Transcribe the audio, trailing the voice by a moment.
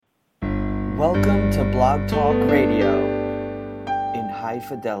Welcome to Blog Talk Radio in high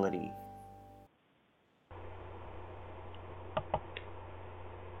fidelity.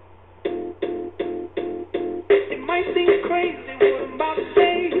 It might seem crazy what I'm about to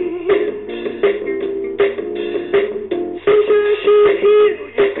say. Situation here,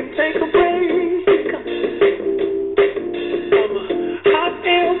 you can take a break. I'm a hot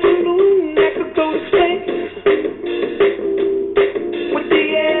air balloon that could go to space. With the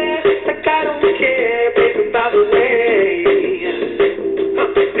air, like I don't care, baby, by the way.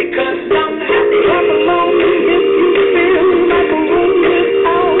 Because I'm happy, I'm alone. If you feel like a room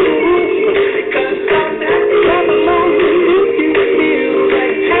without a roof. Because I'm happy, I'm alone. If you feel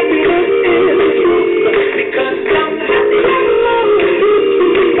like happiness is the truth. Because I'm happy, I'm alone. If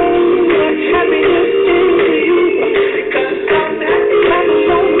you know what happiness is to you. Because I'm happy, I'm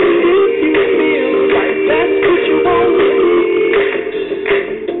alone. If you feel like that's what you want.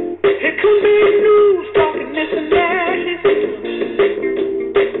 It could be news talking this and that.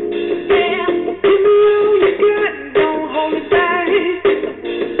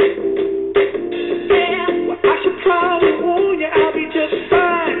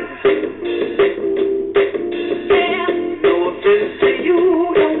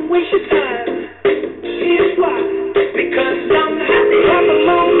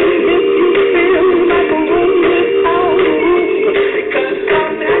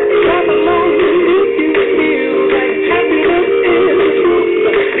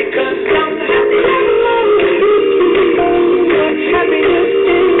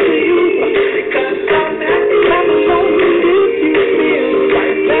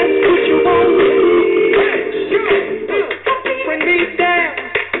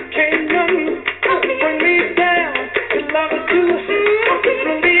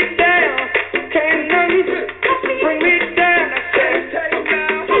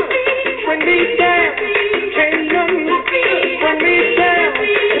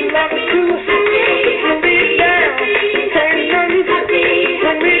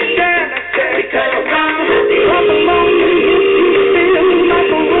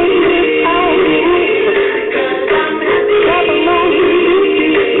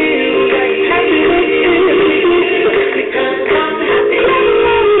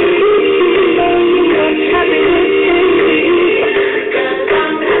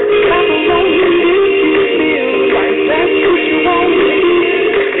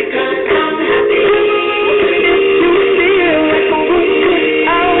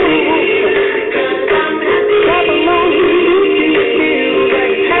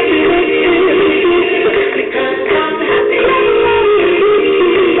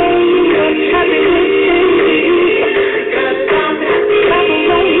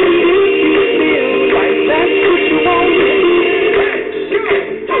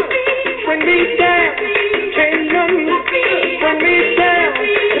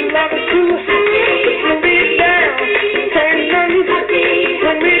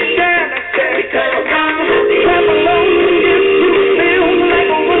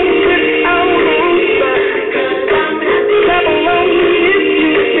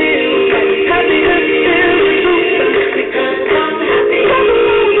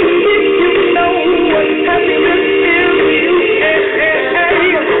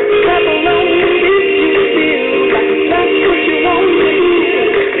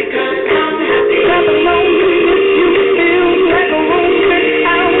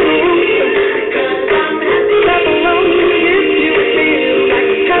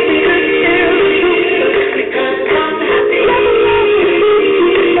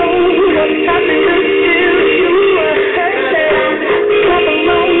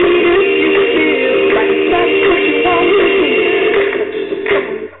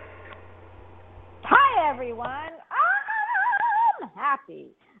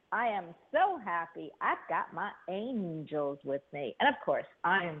 With me. And of course,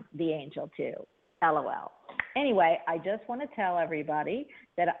 I'm the angel too. LOL. Anyway, I just want to tell everybody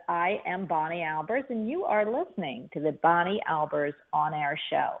that I am Bonnie Albers, and you are listening to the Bonnie Albers on-air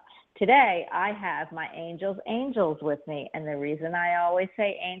show. Today, I have my angels with me, and the reason I always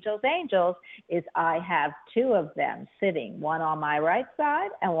say angels is I have two of them sitting, one on my right side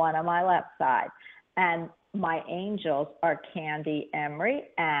and one on my left side. And my angels are CANDIE, Emery,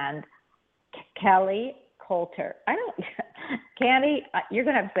 and Kelly Coulter. CANDIE, you're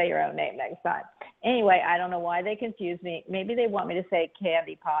going to have to say your own name next time. Anyway, I don't know why they confuse me. Maybe they want me to say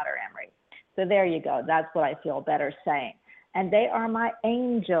Candy Potter, Emery. So there you go. That's what I feel better saying. And they are my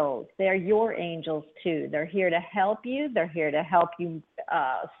angels. They're your angels too. They're here to help you. They're here to help you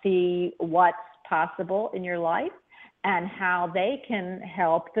see what's possible in your life and how they can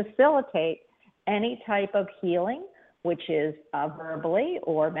help facilitate any type of healing, which is verbally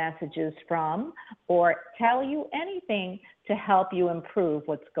or messages from, or tell you anything to help you improve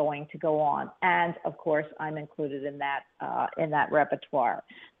what's going to go on. And of course, I'm included in that repertoire.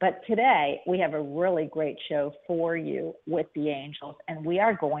 But today we have a really great show for you with the angels, and we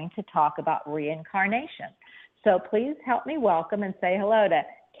are going to talk about reincarnation. So please help me welcome and say hello to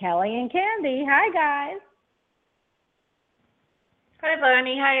Kelly and Candy. Hi, guys. Hi,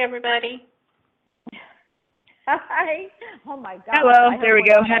 Bonnie. Hi, everybody. Hi. Oh, my God. Hello. There we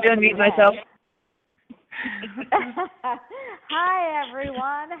go. Had to unmute myself. Hi,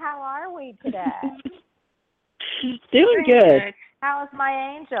 everyone. How are we today? Doing good. How's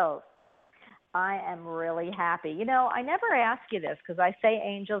my angels? I am really happy. You know, I never ask you this because I say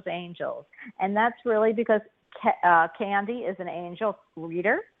angels, angels. And that's really because Candy is an angel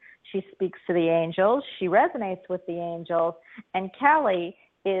reader. She speaks to the angels. She resonates with the angels. And Kelly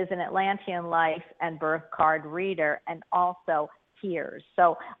is an Atlantean life and birth card reader and also hears.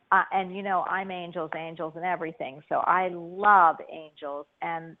 So, and you know, I'm angels and everything. So I love angels,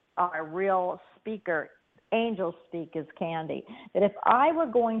 and our real speaker, angel speak, is Candy. That if I were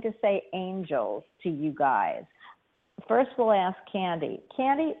going to say angels to you guys, first we'll ask Candy.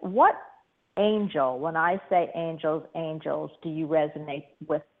 Candy, what angel, when I say angels, angels, do you resonate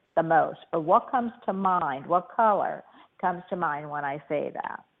with the most? Or what comes to mind? What color comes to mind when I say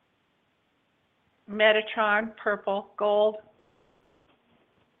that? Metatron, purple, gold.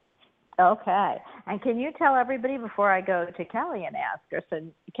 Okay. And can you tell everybody before I go to Kelly and ask her, so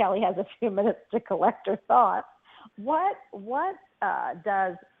Kelly has a few minutes to collect her thoughts, what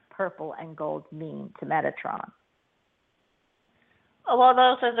does purple and gold mean to Metatron? Well,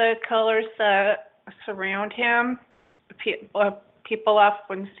 those are the colors that surround him. People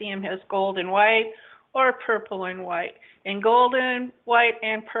often see him as gold and white or purple and white. And golden, white,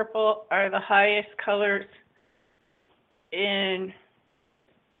 and purple are the highest colors in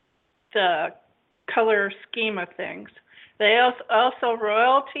the color scheme of things. They also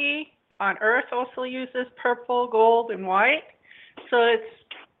royalty on Earth also uses purple, gold, and white. So it's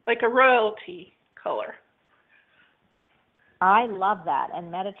like a royalty color. I love that.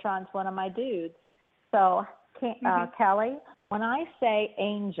 And Metatron's one of my dudes. So, Kelly, when I say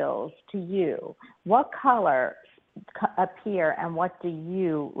angels to you, what color appear and what do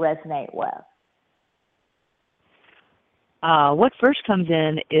you resonate with? What first comes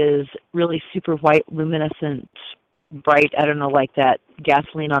in is really super white, luminescent, bright, I don't know, like that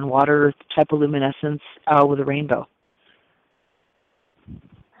gasoline on water type of luminescence with a rainbow.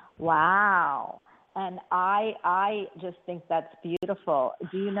 Wow. And I just think that's beautiful.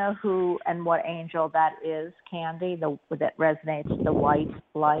 Do you know who and what angel that is, Candy, that resonates, the white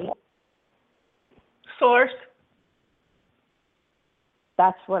light? Source.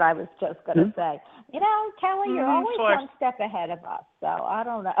 That's what I was just going to say. You know, Kelly, you're always Source. one step ahead of us, so I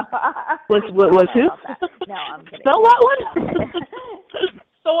don't know. Was who? No, I'm kidding. Spell that one?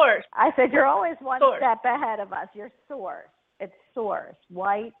 Source. I said you're always one Source. step ahead of us. You're source. It's source.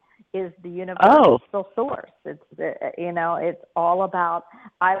 White is the universal source. It's it's all about.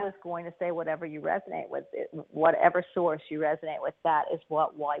 I was going to say whatever you resonate with, whatever source you resonate with. That is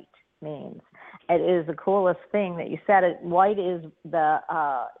what white means. It is the coolest thing that you said. It white is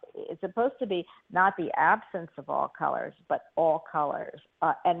it's supposed to be not the absence of all colors, but all colors.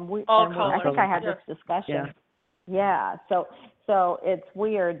 I think I had this discussion. Yeah. So it's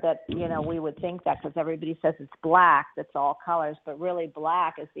weird that, we would think that because everybody says it's black, that's all colors, but really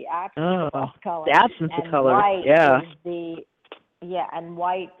black is the absence of all colors. The absence of color. And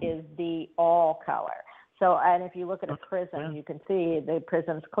white is the all color. So, and if you look at a prism, you can see the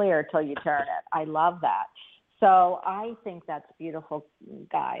prism's clear till you turn it. I love that. So I think that's beautiful,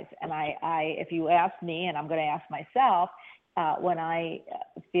 guys. And if you ask me, and I'm going to ask myself, when I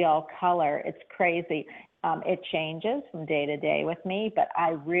feel color, it's crazy. It changes from day to day with me, but I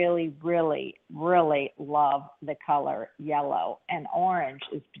really, really, really love the color yellow, and orange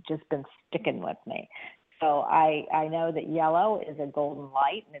has just been sticking with me. So I know that yellow is a golden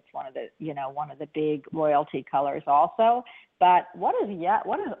light, and it's one of the big royalty colors also. But what does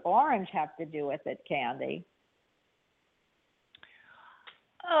orange have to do with it, Candy?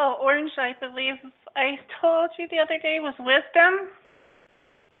 Oh, orange, I believe I told you the other day, was wisdom.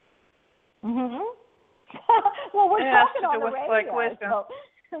 Mhm. Well, we're talking on the radio. Like wisdom.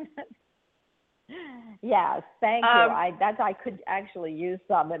 So. Yes, thank you. I could actually use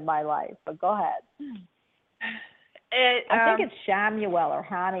some in my life, but go ahead. I think it's Shamuel or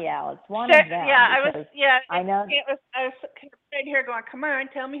Haniel. It's one of them. I know. I was right here going, come on,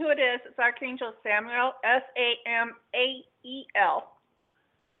 tell me who it is. It's Archangel Samuel, Samael.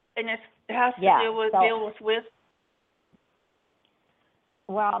 And it has to Yeah. deal with wisdom.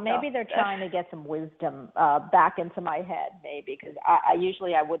 Well, maybe they're trying to get some wisdom back into my head, maybe, because I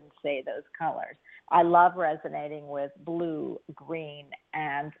usually I wouldn't say those colors. I love resonating with blue, green,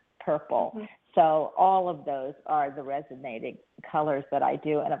 and purple. Mm-hmm. So all of those are the resonating colors that I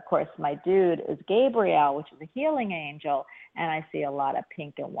do. And of course, my dude is Gabriel, which is a healing angel, and I see a lot of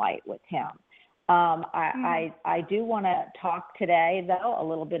pink and white with him. I do want to talk today, though, a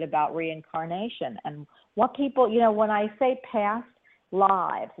little bit about reincarnation and what people, when I say past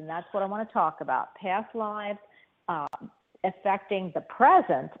lives, and that's what I want to talk about, past lives affecting the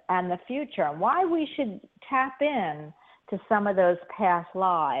present and the future, and why we should tap in to some of those past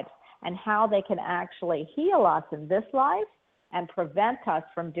lives and how they can actually heal us in this life and prevent us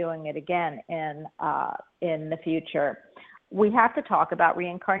from doing it again in the future. We have to talk about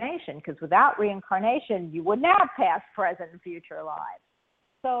reincarnation, because without reincarnation, you wouldn't have past, present, and future lives.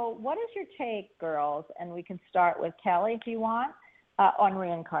 So what is your take, girls? And we can start with Kelly if you want, on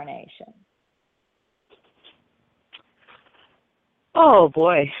reincarnation. Oh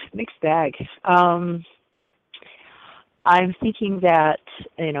boy, mixed bag. I'm thinking that,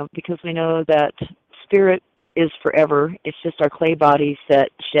 because we know that spirit is forever. It's just our clay bodies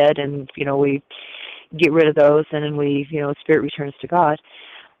that shed, and we get rid of those, and then spirit returns to God.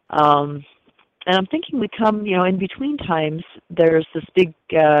 And I'm thinking we come, in between times, there's this big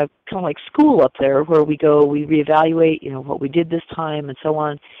kind of like school up there where we go, we reevaluate, what we did this time and so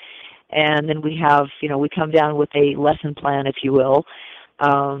on. And then we have, we come down with a lesson plan, if you will,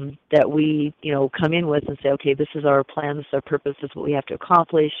 that we, come in with and say, okay, this is our plan, this is our purpose, this is what we have to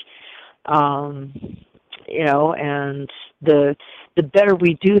accomplish. And the better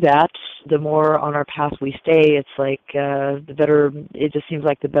we do that, the more on our path we stay. It's like the better, it just seems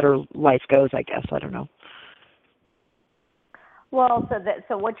like the better life goes, I guess. I don't know. Well,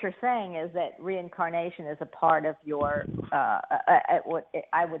 so what you're saying is that reincarnation is a part of your, I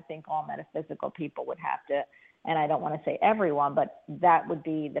would think all metaphysical people would have to, and I don't want to say everyone, but that would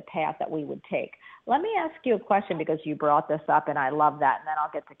be the path that we would take. Let me ask you a question, because you brought this up, and I love that, and then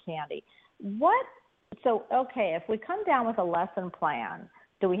I'll get to Candy. If we come down with a lesson plan,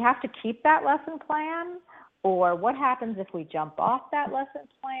 do we have to keep that lesson plan? Or what happens if we jump off that lesson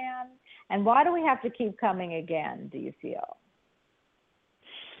plan? And why do we have to keep coming again, do you feel?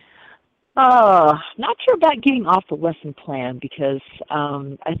 Not sure about getting off the lesson plan, because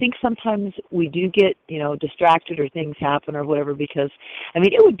I think sometimes we do get, distracted or things happen or whatever, because,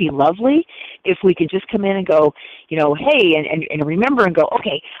 it would be lovely if we could just come in and go, hey, and remember and go,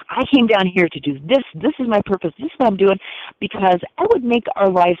 okay, I came down here to do this. This is my purpose. This is what I'm doing, because that would make our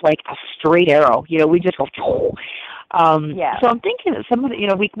life like a straight arrow. We just go, So I'm thinking that some of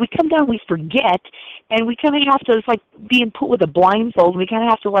the, we come down, we forget, and we kind of have to, it's like being put with a blindfold. We kind of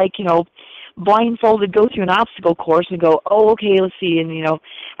have to blindfolded go through an obstacle course and go, oh, okay, let's see. And,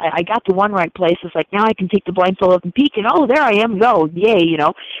 I got to one right place. It's like, now I can take the blindfold up and peek, and oh, there I am, go, yay,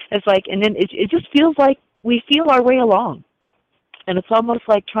 It's like, and then it just feels like we feel our way along. And it's almost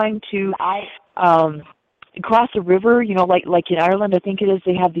like trying to cross a river, like in Ireland, I think it is,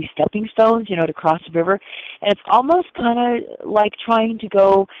 they have these stepping stones, to cross the river. And it's almost kind of like trying to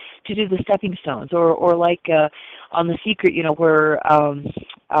go to do the stepping stones, or like on The Secret, where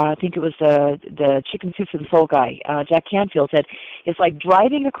I think it was the Chicken Soup for the Soul guy, Jack Canfield, said, it's like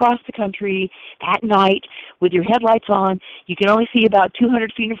driving across the country at night with your headlights on. You can only see about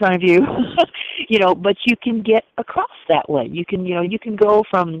 200 feet in front of you, but you can get across that way. You can go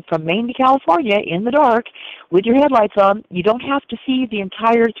from Maine to California in the dark with your headlights on. You don't have to see the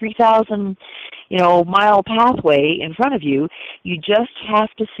entire 3,000, mile pathway in front of you. You just have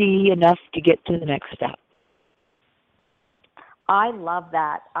to see enough to get to the next step. I love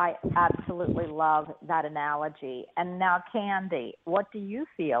that. I absolutely love that analogy. And now, Candy, what do you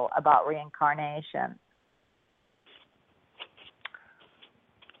feel about reincarnation?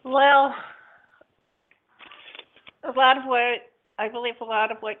 Well, I believe a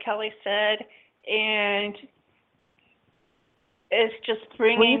lot of what Kelly said, and it's just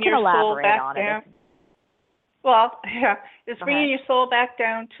bringing your soul back down. Well, yeah, it's bringing your soul back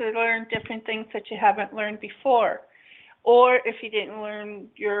down to learn different things that you haven't learned before. Or if you didn't learn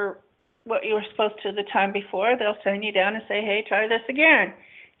what you were supposed to the time before, they'll send you down and say, hey, try this again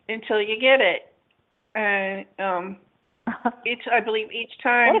until you get it. And I believe each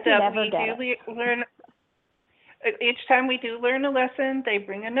time that we do learn, each time we do learn a lesson, they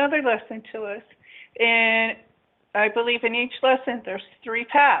bring another lesson to us. And I believe in each lesson there's 3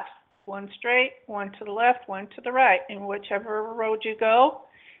 paths, one straight, one to the left, one to the right. And whichever road you go,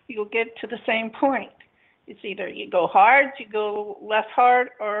 you'll get to the same point. It's either you go hard, you go less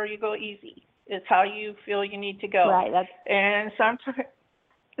hard, or you go easy. It's how you feel you need to go. Right. That's And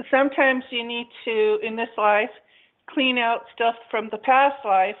sometimes you need to, in this life, clean out stuff from the past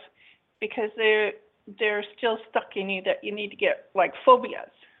life because they're still stuck in you that you need to get, like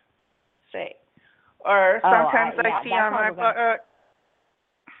phobias, say. Or sometimes I see on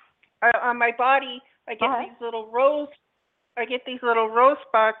my body, I get these little rose. I get these little rose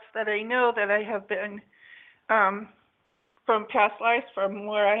spots that I know that I have been from past lives, from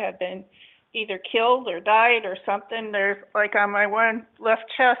where I have been either killed or died or something. There's like on my one left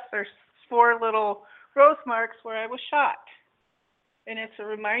chest, there's 4 little rose marks where I was shot, and it's a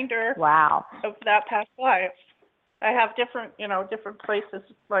reminder of that past life. I have different places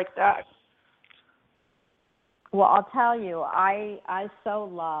like that. Well, I'll tell you, I so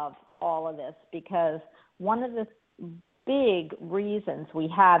love all of this because one of the big reasons we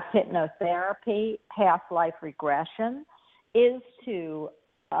have hypnotherapy, past life regression, is to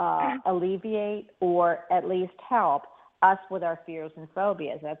alleviate or at least help us with our fears and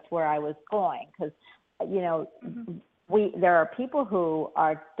phobias. That's where I was going because, there are people who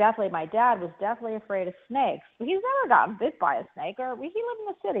are definitely, my dad was definitely afraid of snakes. He's never gotten bit by a snake, or he lived in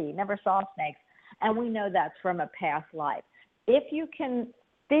the city, he never saw snakes. And we know that's from a past life. If you can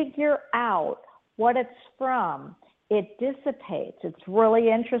figure out what it's from, it dissipates. It's really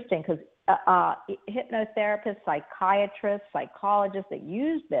interesting because hypnotherapists, psychiatrists, psychologists that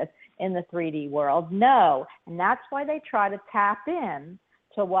use this in the 3D world know, and that's why they try to tap in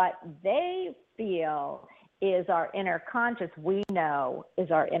to what they feel is our inner conscious, we know is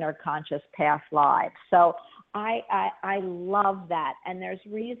our inner conscious past lives. So I love that, and there's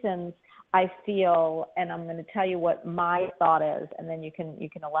reasons I feel, and I'm going to tell you what my thought is, and then you can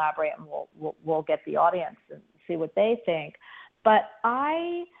elaborate, and we'll get the audience and see what they think. But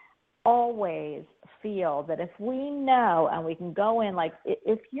I always feel that if we know, and we can go in, like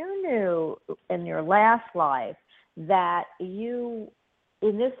if you knew in your last life that in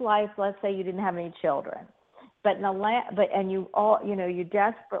this life, let's say you didn't have any children, but you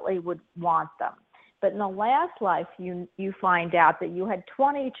desperately would want them. But in the last life, you find out that you had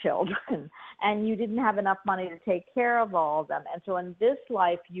 20 children and you didn't have enough money to take care of all of them. And so in this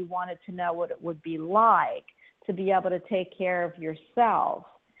life, you wanted to know what it would be like to be able to take care of yourself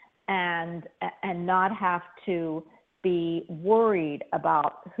and not have to be worried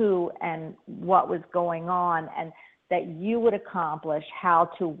about who and what was going on, and that you would accomplish how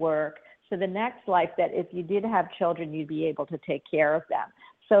to work. So the next life, that if you did have children, you'd be able to take care of them.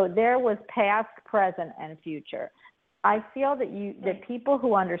 So there was past, present, and future. I feel that people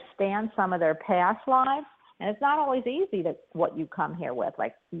who understand some of their past lives, and it's not always easy what you come here with.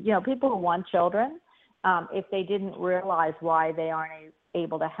 Like, people who want children, if they didn't realize why they aren't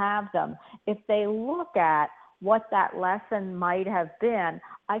able to have them, if they look at what that lesson might have been,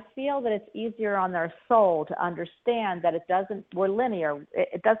 I feel that it's easier on their soul to understand that we're linear.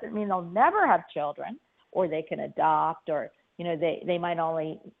 It doesn't mean they'll never have children, or they can adopt, or they might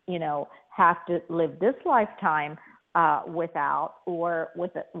only, have to live this lifetime without, or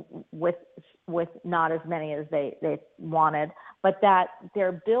with not as many as they wanted, but that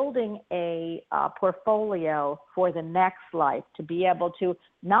they're building a portfolio for the next life to be able to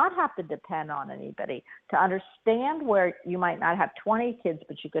not have to depend on anybody, to understand where you might not have 20 kids,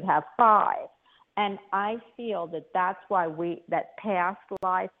 but you could have 5. And I feel that that's why that past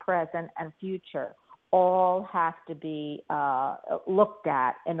life, present, and future all have to be looked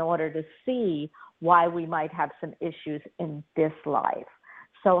at in order to see why we might have some issues in this life.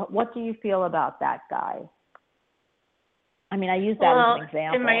 So what do you feel about that, guys? I mean, I use that as an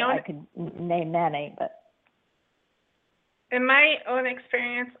example. I could name many, but. In my own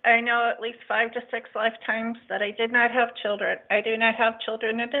experience, I know at least 5 to 6 lifetimes that I did not have children. I do not have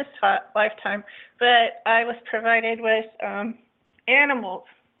children in this lifetime, but I was provided with animals,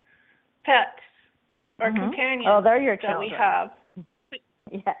 pets, or companions. Oh, they're your children. That we have.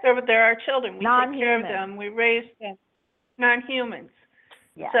 Yes. They're our children. We take care of them. We raise them. Non-humans.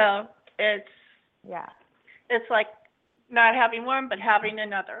 Yes. So it's like not having one, but having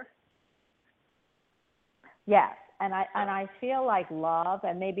another. Yes, and I feel like love,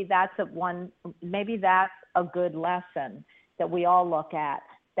 and maybe that's a good lesson that we all look at.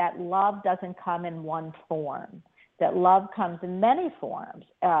 That love doesn't come in one form. That love comes in many forms.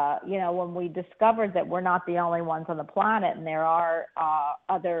 When we discovered that we're not the only ones on the planet, and there are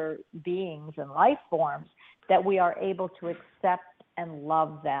other beings and life forms, that we are able to accept and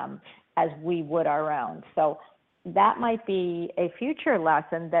love them as we would our own. So that might be a future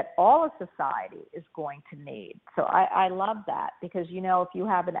lesson that all of society is going to need. So I love that, because, if you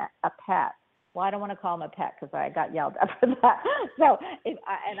have a pet, Well, I don't want to call them a pet because I got yelled at for that. So,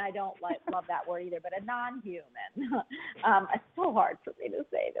 and I don't love that word either, but a non-human. It's so hard for me to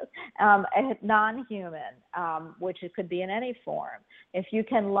say this. A non-human, which it could be in any form. If you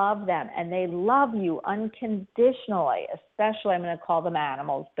can love them and they love you unconditionally, especially I'm going to call them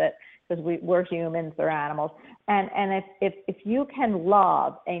animals, but because we're humans, they're animals. And if you can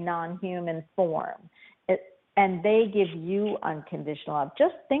love a non-human form, and they give you unconditional love,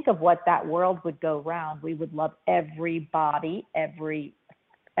 just think of what that world would go round. We would love every body, every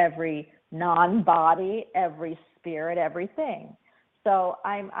non-body, every spirit, everything. So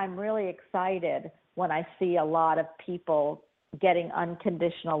I'm really excited when I see a lot of people getting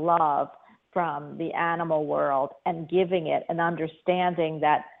unconditional love from the animal world and giving it and understanding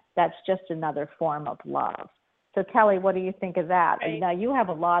that that's just another form of love. So, Kelly, what do you think of that? Right. Now, you have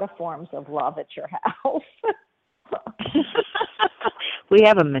a lot of forms of love at your house. We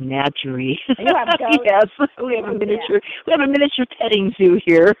have a menagerie. You have goats? Yes, we have a miniature. Yeah. We have a miniature petting zoo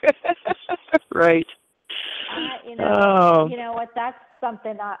here. Right. You know what? That's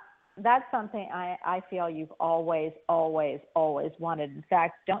something I feel you've always wanted. In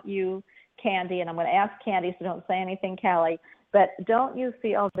fact, don't you, Candy? And I'm going to ask Candy, so don't say anything, Kelly. But don't you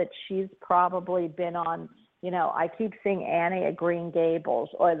feel that she's probably been on? I keep seeing Annie at Green Gables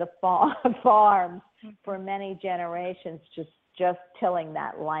or the farms for many generations, just tilling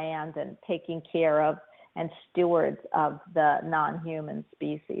that land and taking care of and stewards of the non-human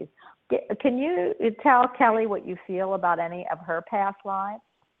species. Can you tell Kelly what you feel about any of her past lives?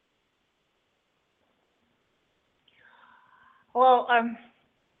 Well,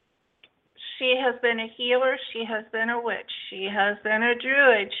 she has been a healer. She has been a witch. She has been a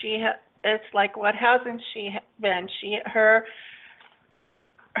druid. It's like, what hasn't she been? Her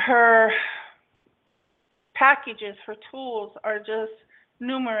packages, her tools are just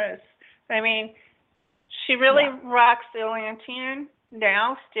numerous. I mean, she really rocks the Atlantean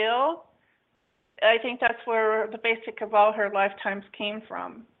now still. I think that's where the basic of all her lifetimes came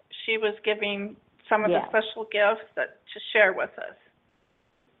from. She was giving some of the special gifts to share with us.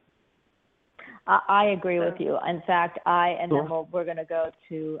 I agree with you. In fact, then we're going to go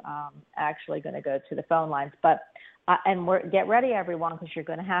to the phone lines. But get ready, everyone, because you're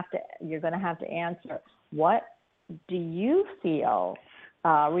going to have to answer. What do you feel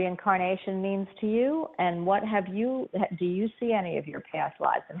reincarnation means to you, and do you see any of your past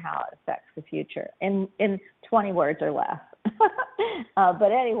lives and how it affects the future in 20 words or less?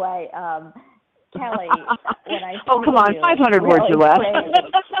 But anyway. Kelly, when I see come on, 500 words or less.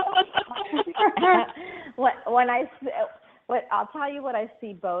 I'll tell you what I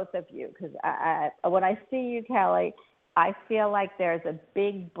see both of you, because when I see you, Kelly, I feel like there's a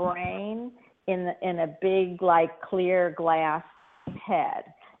big brain in a big clear glass head,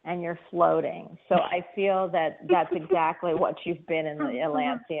 and you're floating. So I feel that that's exactly what you've been in the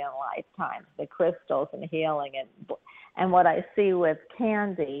Atlantean lifetimes, the crystals and healing, and what I see with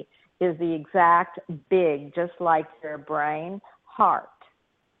Candy is the exact big, just like your brain, heart.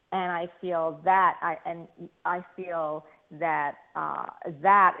 And I feel that,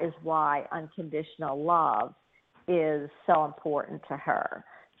 that is why unconditional love is so important to her.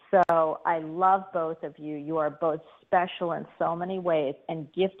 So I love both of you. You are both special in so many ways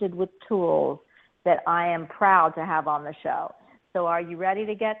and gifted with tools that I am proud to have on the show. So are you ready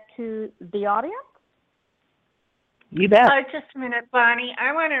to get to the audience? You bet. Just a minute, Bonnie.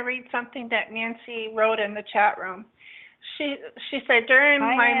 I want to read something that Nancy wrote in the chat room. She said, during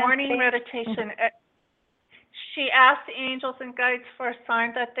my morning meditation, she asked the angels and guides for a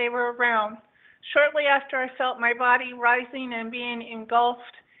sign that they were around. Shortly after, I felt my body rising and being engulfed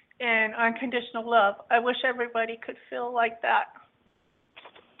in unconditional love. I wish everybody could feel like that.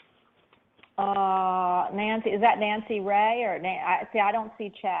 Nancy, is that Nancy Ray or I don't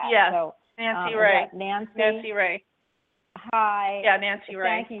see chat. Yes, so, Nancy Ray. Nancy Ray. Hi. Yeah, Nancy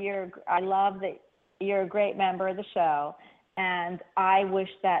Ray. Thank you. I love that you're a great member of the show, and I wish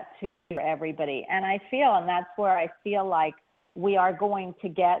that to everybody. And that's where I feel like we are going to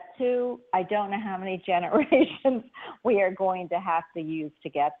get to. I don't know how many generations we are going to have to use to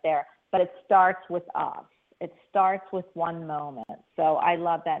get there, but it starts with us. It starts with one moment. So I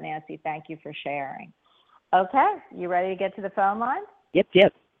love that, Nancy. Thank you for sharing. Okay, you ready to get to the phone line?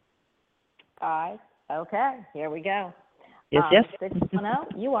 Yep. All right. Okay, here we go. Yes.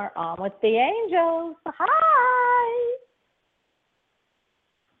 610, you are on with the angels. Hi.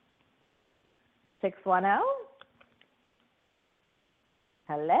 610.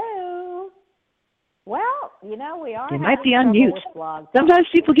 Hello. Well, we are. You might be on mute. Sometimes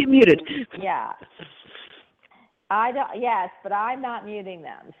people get muted. Yeah. I don't. Yes, but I'm not muting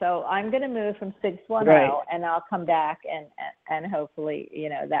them. So I'm going to move from 610, Right. and I'll come back and hopefully,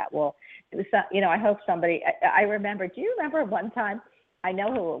 that will. I hope somebody. I remember. Do you remember one time? I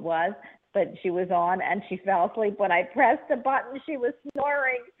know who it was, but she was on and she fell asleep. When I pressed the button, she was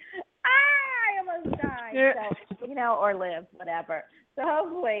snoring. I almost died. So or live, whatever. So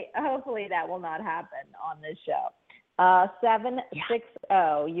hopefully that will not happen on this show.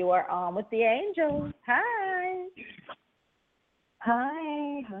 760, you are on with the Angels. Hi.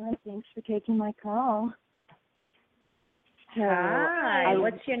 Hi. Thanks for taking my call. So, Hi.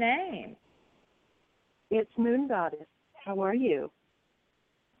 What's your name? It's Moon Goddess. How are you?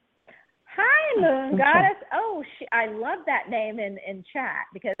 Hi, Moon Goddess. Oh, I love that name in chat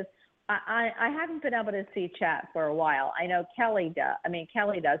because I haven't been able to see chat for a while. I know Kelly does. I mean,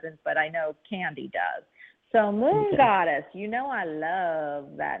 Kelly doesn't, but I know Candy does. So Moon Goddess, I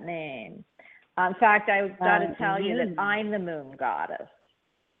love that name. In fact, I've got to tell you that I'm the Moon Goddess.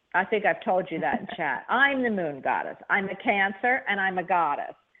 I think I've told you that in chat. I'm the Moon Goddess. I'm a Cancer and I'm a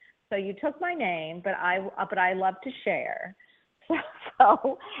goddess. So you took my name, but I love to share.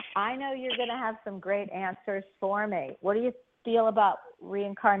 So I know you're going to have some great answers for me. What do you feel about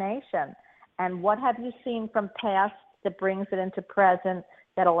reincarnation? And what have you seen from past that brings it into present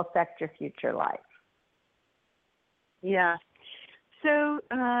that'll affect your future life? Yeah. So,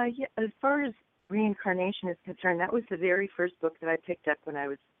 as far as reincarnation is concerned, that was the very first book that I picked up when I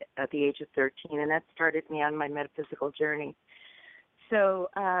was at the age of 13, and that started me on my metaphysical journey. So,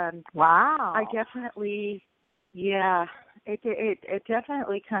 wow. I definitely, it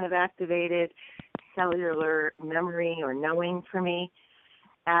definitely kind of activated cellular memory or knowing for me.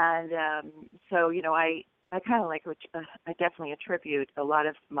 And so, I kind of I definitely attribute a lot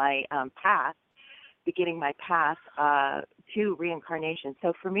of my beginning my path to reincarnation.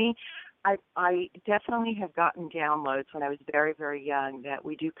 So for me, I definitely have gotten downloads when I was very, very young that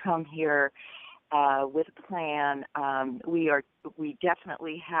we do come here with a plan. We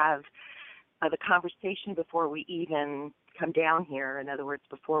definitely have the conversation before we even come down here. In other words,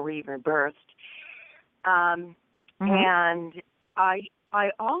 before we even birthed. And I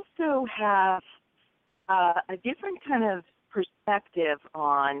also have a different kind of perspective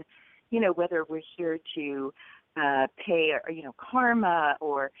on, whether we're here to pay, karma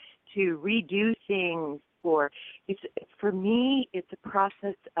or to redo things, or for me, it's a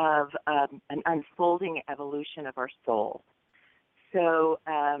process of an unfolding evolution of our soul. So,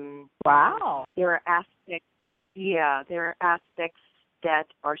 wow, there are aspects that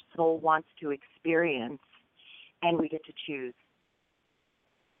our soul wants to experience, and we get to choose.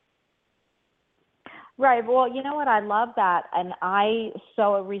 Right. Well, you know what? I love that. And I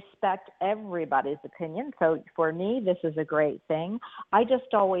so respect everybody's opinion. So for me, this is a great thing. I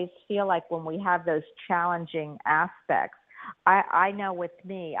just always feel like when we have those challenging aspects, I know with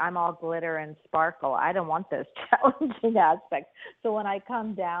me, I'm all glitter and sparkle. I don't want those challenging aspects. So when I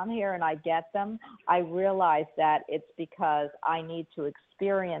come down here and I get them, I realize that it's because I need to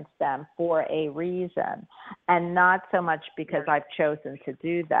experience them for a reason and not so much because I've chosen to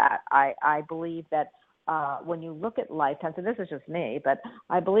do that. I believe that when you look at lifetimes, and this is just me, but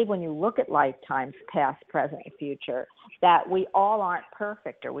I believe when you look at lifetimes, past, present, and future, that we all aren't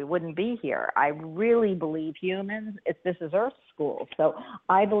perfect or we wouldn't be here. I really believe humans, this is Earth school, so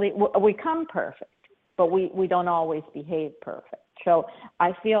I believe we come perfect, but we don't always behave perfect. So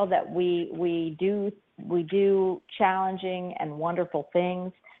I feel that we do challenging and wonderful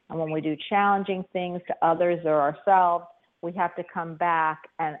things, and when we do challenging things to others or ourselves, we have to come back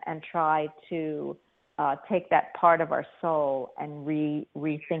and try to take that part of our soul and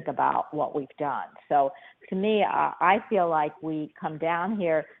rethink about what we've done. So to me, I feel like we come down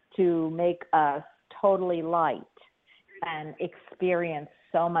here to make us totally light and experience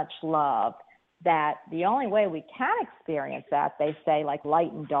so much love that the only way we can experience that, they say, like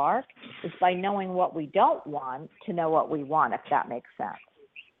light and dark, is by knowing what we don't want to know what we want, if that makes sense.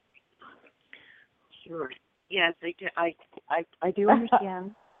 Sure. Yes, I do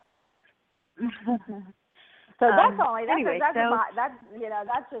understand. So that's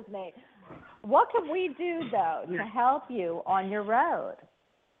just me. What can we do though to help you on your road?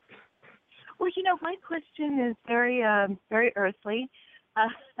 Well, my question is very, very earthly.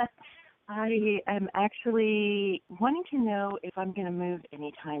 I am actually wanting to know if I'm going to move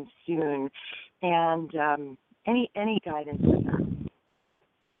anytime soon, and any guidance with that.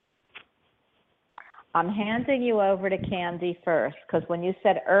 I'm handing you over to Candy first, because when you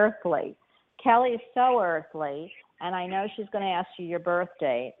said earthly, Kelly is so earthly, and I know she's going to ask you your birth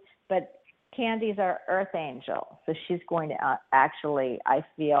date, but Candie's our Earth Angel, so she's going to actually, I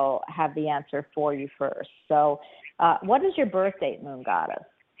feel, have the answer for you first. So, what is your birth date, Moon Goddess?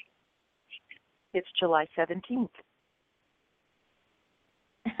 It's July 17th.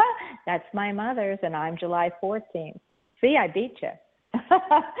 That's my mother's, and I'm July 14th. See, I beat you.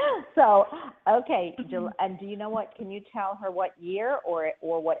 So, okay, and do you know what? Can you tell her what year or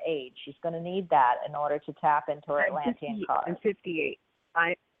what age? She's going to need that in order to tap into her Atlantean card. I'm 58.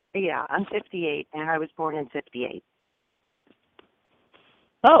 I'm 58, and I was born in 58.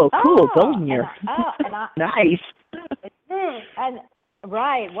 Oh, cool, golden year. Nice. Nice. And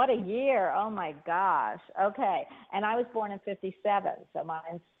right, what a year! Oh my gosh. Okay, and I was born in 57, so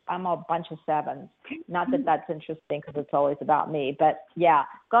I'm a bunch of sevens. Not that that's interesting because it's always about me, but yeah.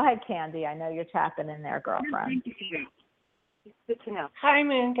 Go ahead, Candie. I know you're tapping in there, girlfriend. It's good to know. Hi,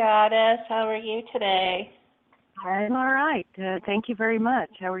 Moon Goddess. How are you today? I'm all right. Thank you very much.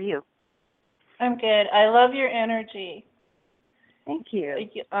 How are you? I'm good. I love your energy. Thank you.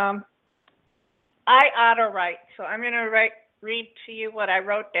 I auto-write, so I'm going to read to you what I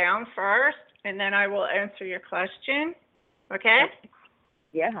wrote down first, and then I will answer your question. Okay?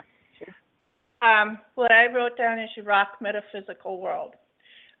 Yeah, sure. What I wrote down is your rock metaphysical world.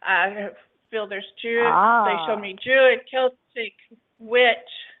 I feel there's Druid. They showed me Druid, Celtic, witch,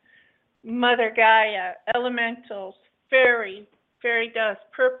 Mother Gaia, elementals, fairy dust,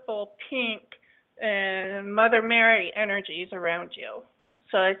 purple, pink, and Mother Mary energies around you.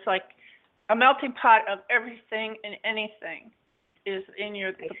 So it's like a melting pot of everything and anything is in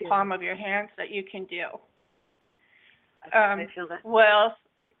the palm of your hands that you can do. I feel that. Well,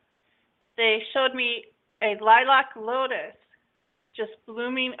 they showed me a lilac lotus just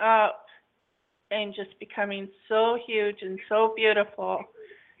blooming up and just becoming so huge and so beautiful.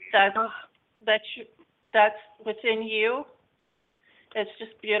 That's within you. It's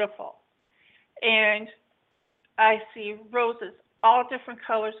just beautiful. And I see roses, all different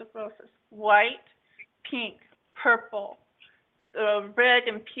colors of roses, white, pink, purple, red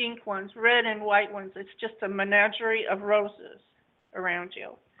and pink ones, red and white ones. It's just a menagerie of roses around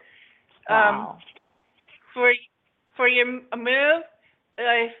you. Wow. For your move,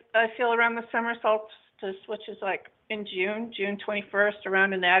 I feel around the summer solstice, which is like in June 21st,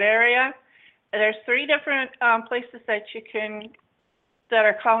 around in that area. There's 3 different places that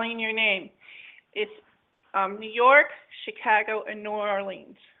are calling your name. It's New York, Chicago, and New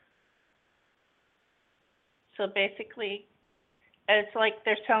Orleans. So basically, it's like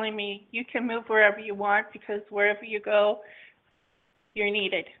they're telling me you can move wherever you want because wherever you go, you're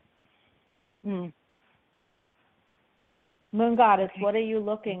needed. Moon Goddess, what are you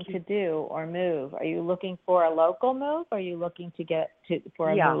looking to do or move? Are you looking for a local move? Or are you looking to get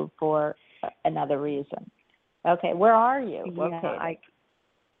for a move for another reason? Okay, where are you located?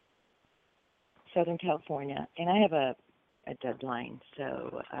 Southern California, and I have a deadline,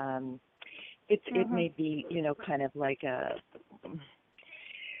 so it may be, kind of like I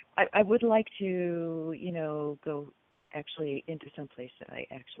would like to, go actually into some place that I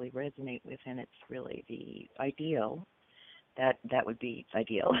actually resonate with, and it's really the ideal. That would be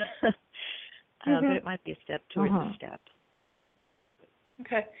ideal, but it might be a step towards a step.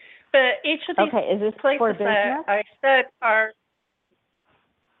 Okay, but each of these is this places for business? that I said are.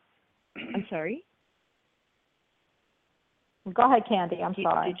 I'm sorry? Go ahead, Candie. I'm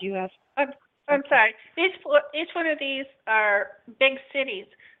sorry. Did you ask? I'm sorry. Each one of these are big cities.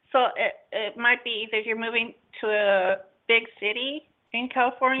 So it might be either you're moving to a big city in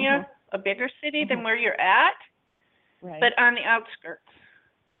California, a bigger city than where you're at, but on the outskirts,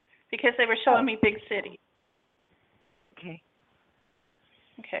 because they were showing me big cities. Okay.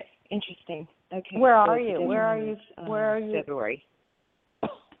 Okay. Interesting. Okay. Where are you? Where are you? Where are you? February.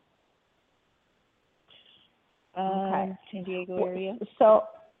 San Diego area. So,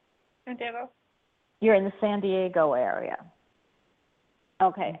 San Diego. You're in the San Diego area.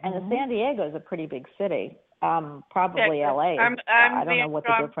 Okay, and the San Diego is a pretty big city. Probably LA. I don't know what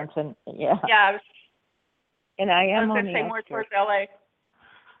the difference in. Yeah. Yeah. And I am was on the say more towards LA.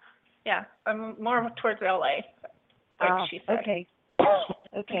 Yeah, I'm more towards LA. Like she said. Okay.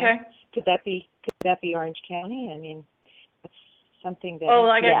 Okay. Could that be Orange County? I mean, it's something that. Oh,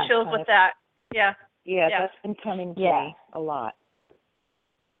 I got chills with that. Yeah. Yeah, that's been coming to me a lot.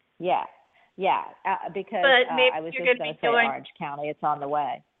 Yeah, because I was just going to say Orange County. It's on the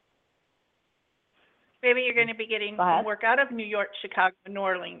way. Maybe you're going to be getting some work out of New York, Chicago, and New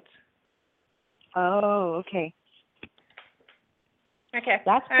Orleans. Oh, okay. Okay.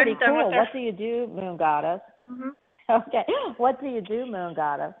 That's pretty cool. What do you do, Moon Goddess? Okay. What do you do, Moon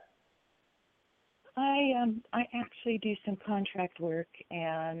Goddess? I actually do some contract work,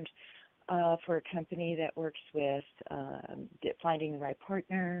 and for a company that works with finding the right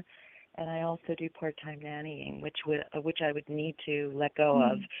partner, and I also do part-time nannying, which I would need to let go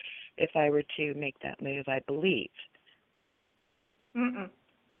of if I were to make that move, I believe. Mm-mm.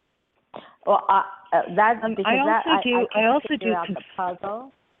 Well, that's because I also do the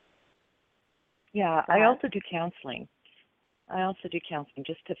puzzle. Yeah, I also do counseling.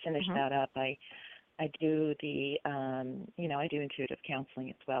 Just to finish that up. I do the I do intuitive counseling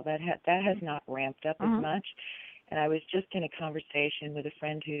as well. That has not ramped up as much. And I was just in a conversation with a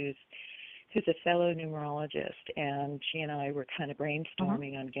friend who's a fellow numerologist, and she and I were kind of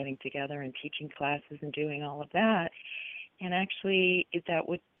brainstorming on getting together and teaching classes and doing all of that. And actually, that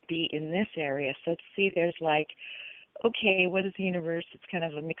would be in this area. So to see, there's like, okay, what is the universe? It's kind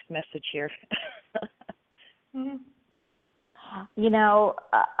of a mixed message here. You know,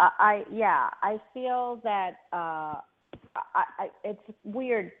 I feel that it's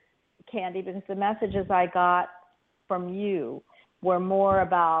weird, Candy, because the messages I got from you were more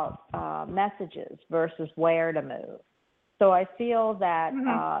about messages versus where to move. So I feel that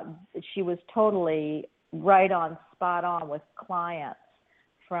she was totally right on, spot on with clients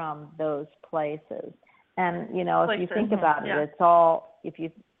from those places. And, you know, if you think about it, it's all, if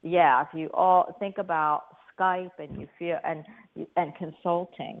you all think about Skype and you feel, and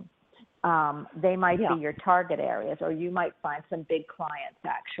consulting, they might be your target areas, or you might find some big clients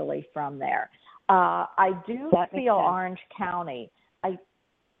actually from there. I do feel Orange County. I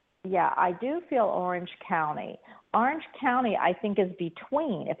do feel Orange County. Orange County, I think, is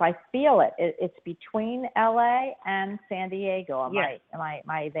between. If I feel it, it's between LA and San Diego. Am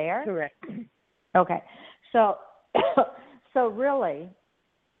I there? Correct. Okay. So really,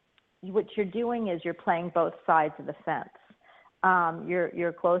 what you're doing is you're playing both sides of the fence.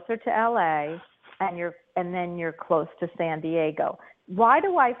 You're closer to LA, and then you're close to San Diego. Why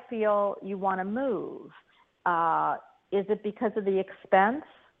do I feel you want to move? Is it because of the expense?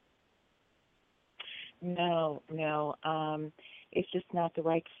 No. It's just not the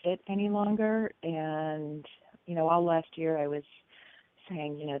right fit any longer. And, you know, all last year I was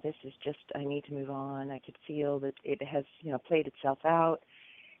saying, you know, this is just, I need to move on. I could feel that it has, you know, played itself out.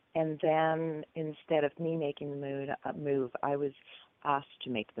 And then instead of me making the move, I was asked to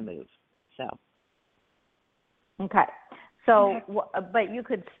make the move. So. Okay. So, but you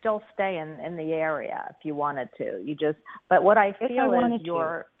could still stay in the area if you wanted to. But what I feel is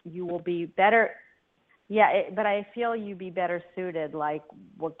you will be better. Yeah, but I feel you'd be better suited, like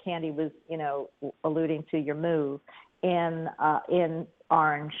what Candy was, you know, alluding to, your move in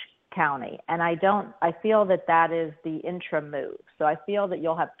Orange County. And I feel that is the interim move. So I feel that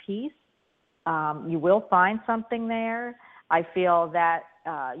you'll have peace. You will find something there. I feel that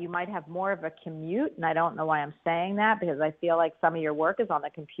you might have more of a commute, and I don't know why I'm saying that, because I feel like some of your work is on the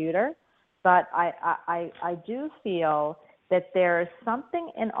computer. But I do feel that there's something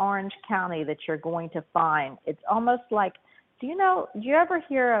in Orange County that you're going to find. It's almost like, do you ever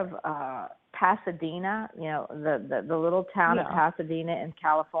hear of Pasadena, you know, the little town of Pasadena in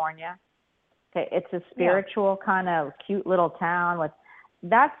California? Okay, it's a spiritual kind of cute little town.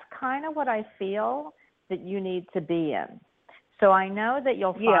 That's kind of what I feel that you need to be in. So I know that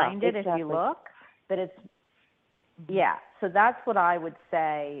you'll find it if you look, but so that's what I would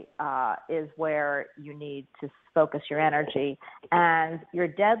say is where you need to focus your energy. And your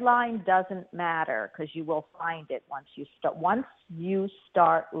deadline doesn't matter, because you will find it once you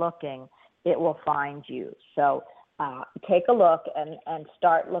start looking. It will find you. So take a look and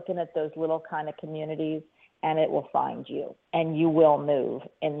start looking at those little kind of communities, and it will find you, and you will move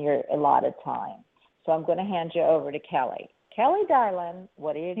in your allotted time. So I'm going to hand you over to Kelly. Kelly, darling,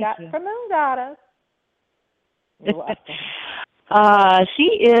 what do you got for Moon Goddess? She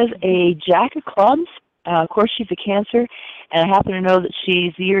is a Jack of Clubs. Of course, she's a Cancer, and I happen to know that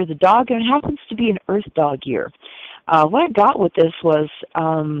she's the year of the dog, and it happens to be an Earth dog year. What I got with this was,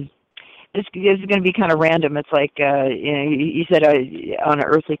 this is going to be kind of random. It's like, you said on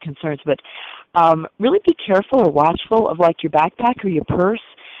earthly concerns, but really be careful or watchful of like your backpack or your purse,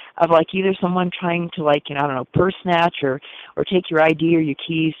 of like either someone trying to like, you know, I don't know, purse snatch or take your ID or your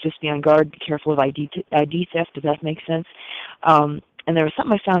keys. Just be on guard. Be careful of ID theft. Does that make sense? And there was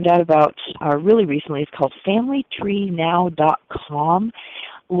something I found out about really recently. It's called FamilyTreeNow.com.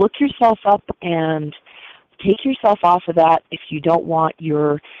 Look yourself up and take yourself off of that if you don't want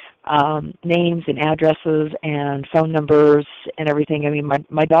your names and addresses and phone numbers and everything. I mean,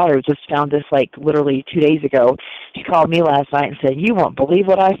 my daughter just found this like literally 2 days ago. She called me last night and said, "You won't believe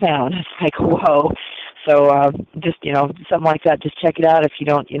what I found." It's like, whoa. So just, you know, something like that. Just check it out. If you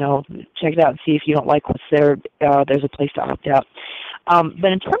don't, you know, check it out and see if you don't like what's there. There's a place to opt out.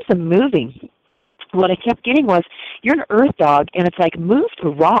 But in terms of moving, what I kept getting was, you're an earth dog, and it's like, move to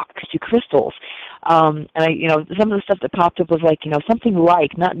rocks, to crystals. And some of the stuff that popped up was like, something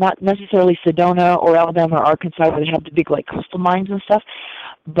like, not necessarily Sedona or Alabama or Arkansas where they have the big like crystal mines and stuff,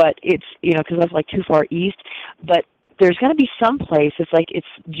 but it's, because that's like too far east. But there's going to be some place, it's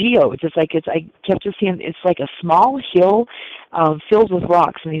geo. I kept just seeing, it's like a small hill filled with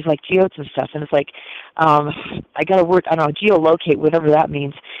rocks and these like geodes and stuff. And it's like, I got a word, I don't know, geolocate, whatever that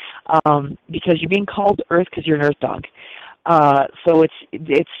means. Because you're being called to Earth because you're an Earth dog. So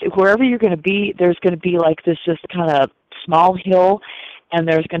it's wherever you're going to be, there's going to be like this just kind of small hill, and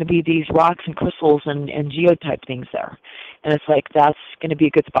there's going to be these rocks and crystals and geotype things there. And it's like, that's going to be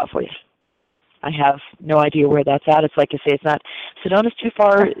a good spot for you. I have no idea where that's at. It's like I say, it's not, Sedona's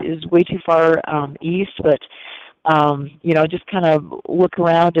is way too far east, but just kind of look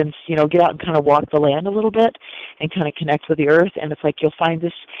around and, get out and kind of walk the land a little bit and kind of connect with the earth. And it's like, you'll find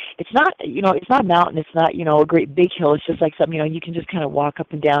this, it's not a mountain. It's not, a great big hill. It's just like something, you can just kind of walk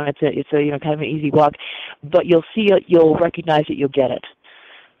up and down. It's a kind of an easy walk, but you'll see it, you'll recognize it, you'll get it,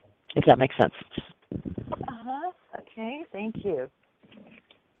 if that makes sense. Okay, thank you.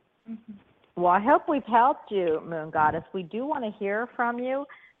 Well, I hope we've helped you, Moon Goddess. We do want to hear from you,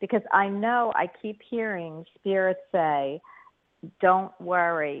 because I know I keep hearing Spirit say, don't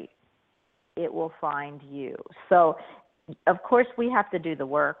worry, it will find you. So, of course, we have to do the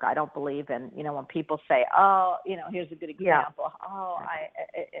work. I don't believe in, when people say, oh, here's a good example.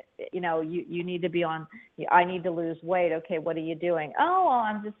 Yeah. Oh, you need to be on, I need to lose weight. Okay, what are you doing? Oh, well,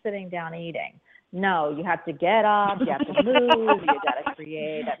 I'm just sitting down eating. No, you have to get up, you have to move, you got to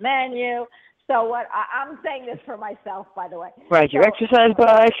create a menu. So what I'm saying this for myself, by the way. Right, your exercise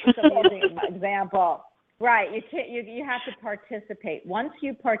bike. Using an example. Right, you have to participate. Once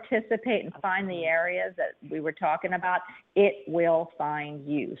you participate and find the areas that we were talking about, it will find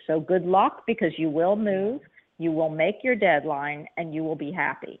you. So good luck, because you will move, you will make your deadline, and you will be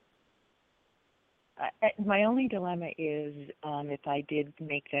happy. My only dilemma is, if I did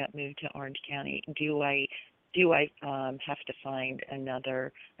make that move to Orange County, do I have to find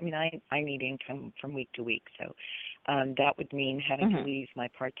another? I mean, I need income from week to week, so that would mean having to leave my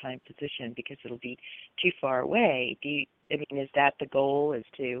part-time position because it'll be too far away. Is that the goal? Is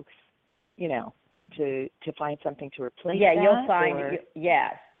to, to find something to replace? Yeah, that, you'll find.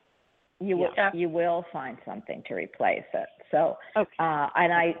 Yes, you will find something to replace it. So, okay.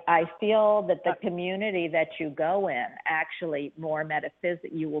 And I feel that the community that you go in, actually more metaphysical,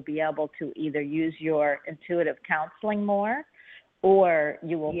 you will be able to either use your intuitive counseling more, or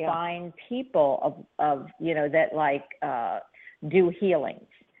you will find people of that do healings.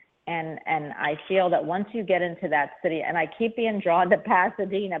 And I feel that once you get into that city, and I keep being drawn to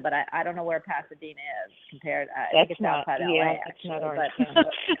Pasadena, but I don't know where Pasadena is compared. I think it's outside LA. That's not our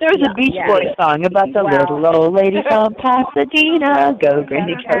There's a Beach Boys song about the little old lady from Pasadena. Go,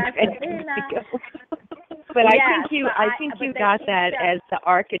 Granny, go, Granny, go. But I think you got that as the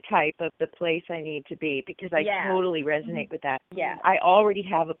archetype of the place I need to be, because I totally resonate with that. Yeah. I already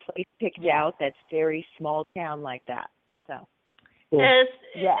have a place picked out that's very small town like that. So. That's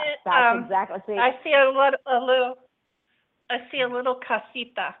exactly. See, I see a little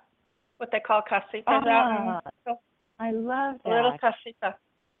casita, what they call casitas. I love that. A little casita.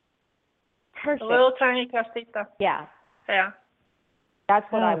 Perfect. A little tiny casita. Yeah. Yeah.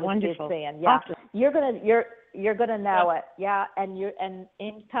 That's what I was wonderful. just saying. Yeah. Awesome. You're gonna know it. Yeah. And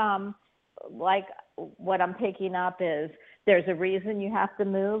income, like what I'm picking up is, there's a reason you have to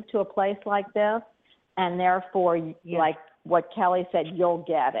move to a place like this, and therefore, like what Kelly said, you'll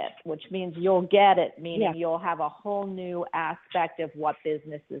get it, which means you'll get it, meaning you'll have a whole new aspect of what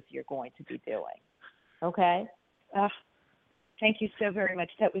businesses you're going to be doing. Okay? Thank you so very much.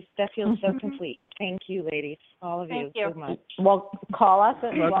 That feels so complete. Thank you, ladies, all of Thank you you so much. Well, call us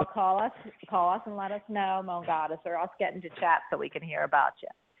and let us know, Moon Goddess, or else get into chat so we can hear about you.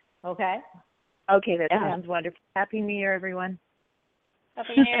 Okay? Okay, that sounds wonderful. Happy New Year, everyone.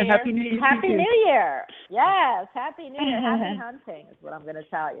 Happy New Year. Happy New Year. Happy New Year. Yes, Happy New Year. Happy hunting is what I'm going to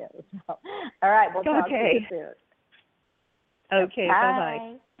tell you. So, all right, we'll talk to you soon. Okay,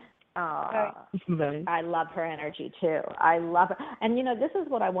 bye-bye. Bye. I love her energy, too. I love her. And, this is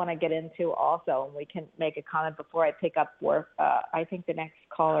what I want to get into also, and we can make a comment before I pick up work. I think the next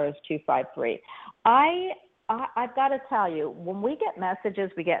caller is 253. I've got to tell you, when we get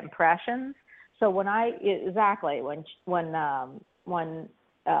messages, we get impressions. So when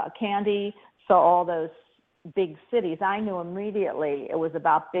CANDIE saw all those big cities, I knew immediately it was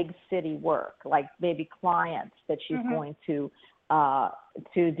about big city work, like maybe clients that she's going to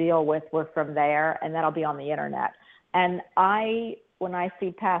deal with were from there, and that'll be on the internet. And I when I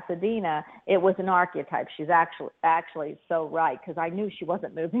see Pasadena, it was an archetype. She's actually so right, because I knew she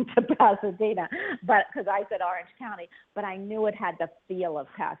wasn't moving to Pasadena, but because I said Orange County, but I knew it had the feel of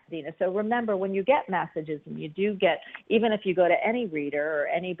Pasadena. So remember, when you get messages, and you do get, even if you go to any reader or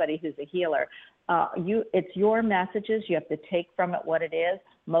anybody who's a healer, it's your messages. You have to take from it what it is.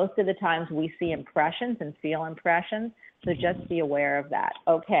 Most of the times we see impressions and feel impressions, so just be aware of that.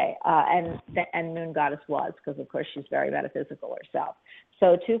 Okay, and Moon Goddess was, because of course she's very metaphysical herself.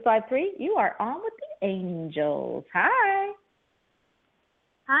 So 253, you are on with the angels. Hi.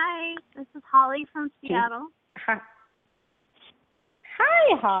 Hi, this is Holly from Seattle. Hi,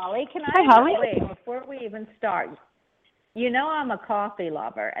 Holly. Holly. Wait, before we even start, you know I'm a coffee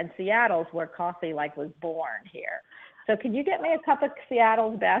lover, and Seattle's where coffee was born here. So can you get me a cup of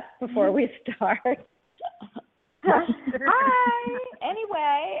Seattle's Best before we start? Hi.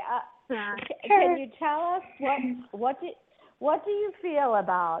 Anyway, can you tell us what do you feel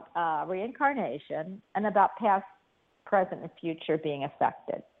about reincarnation and about past, present, and future being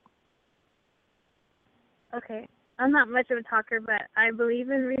affected? Okay, I'm not much of a talker, but I believe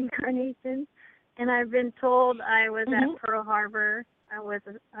in reincarnation, and I've been told I was at Pearl Harbor. I was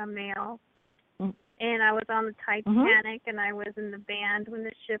a male, and I was on the Titanic, and I was in the band when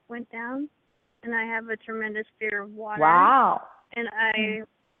the ship went down. And I have a tremendous fear of water. Wow. And I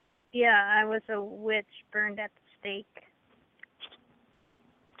was a witch burned at the stake.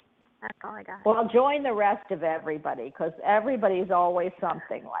 That's all I got. Well, join the rest of everybody, because everybody's always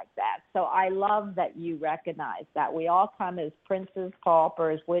something like that. So I love that you recognize that. We all come as princes,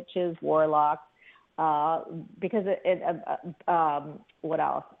 paupers, witches, warlocks, because what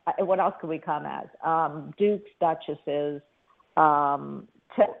else? What else could we come as? Dukes, duchesses,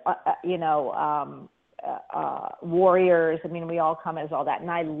 warriors. I mean, we all come as all that.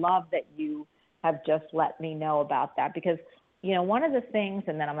 And I love that you have just let me know about that, because, one of the things,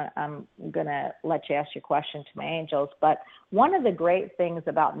 and then I'm going to let you ask your question to my angels, but one of the great things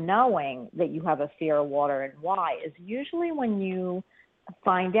about knowing that you have a fear of water and why is usually when you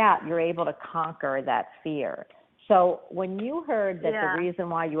find out, you're able to conquer that fear. So when you heard that the reason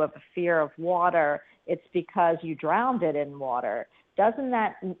why you have a fear of water, it's because you drowned it in water, doesn't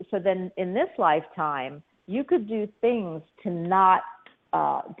that, so then in this lifetime, you could do things to not,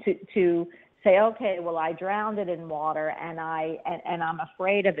 to say, okay, well, I drowned it in water and I'm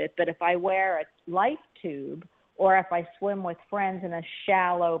afraid of it, but if I wear a life tube or if I swim with friends in a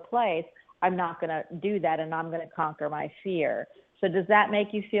shallow place, I'm not going to do that, and I'm going to conquer my fear. So does that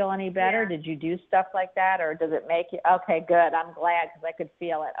make you feel any better? Yeah. Did you do stuff like that, or does it make you, okay, good, I'm glad, because I could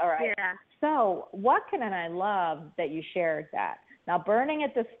feel it. All right. Yeah. So and I love that you shared that. Now, burning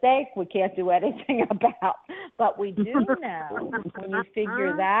at the stake, we can't do anything about, but we do know when you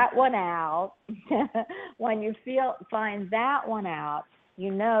figure that one out, when you find that one out,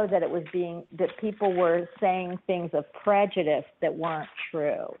 you know that it was that people were saying things of prejudice that weren't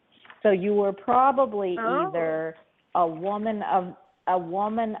true. So you were probably either a woman of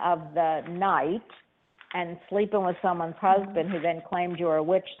the night and sleeping with someone's husband who then claimed you were a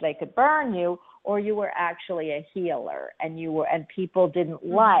witch so they could burn you, or you were actually a healer, and people didn't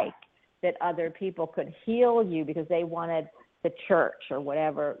like that other people could heal you because they wanted the church or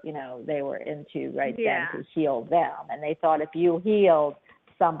whatever, they were into then to heal them. And they thought if you healed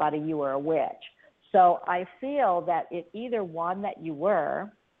somebody, you were a witch. So I feel that it either one that you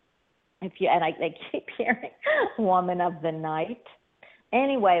were, I keep hearing woman of the night.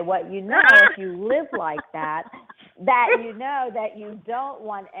 Anyway, what you know, if you live like that you know that you don't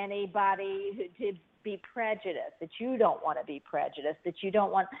want anybody to be prejudiced, that you don't want to be prejudiced, that you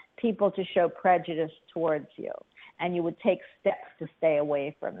don't want people to show prejudice towards you, and you would take steps to stay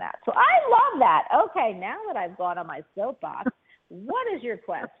away from that. So I love that. Okay, now that I've gone on my soapbox, what is your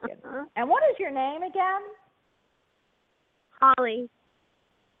question? And what is your name again? Holly.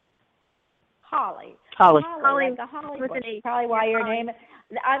 Holly, Holly like a holly with bush. an H. Probably why your Holly. name.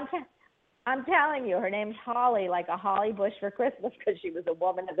 I'm telling you, her name's Holly, like a holly bush for Christmas, because she was a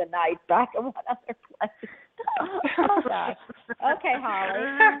woman of the night back in one other place. Oh gosh. Okay, Holly.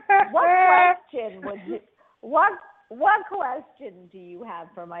 What question do you have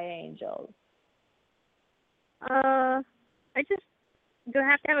for my angels? I just do I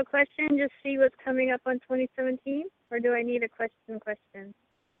have to have a question? Just see what's coming up on 2017, or do I need a question?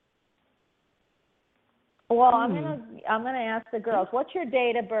 Well, I'm gonna ask the girls. What's your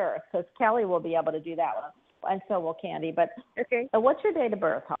date of birth? Because Kelly will be able to do that one, and so will Candy. But okay. What's your date of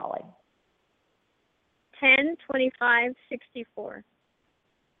birth, Holly? 10/25/64.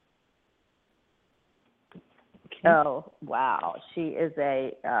 Oh, wow. She's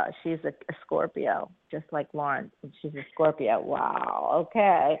a Scorpio, just like Lauren. She's a Scorpio. Wow.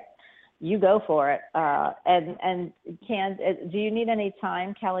 Okay. You go for it. And do you need any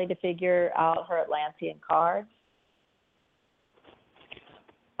time, Kelly, to figure out her Atlantean cards?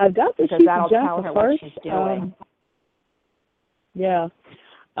 I've got the Because she's that'll a jack tell of her what hearts. she's doing. Yeah.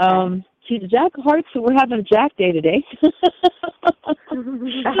 Okay. She's a jack of hearts, so we're having a jack day today. Yeah.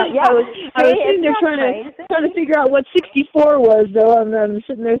 I was sitting there trying to figure out what 64 was, though. I'm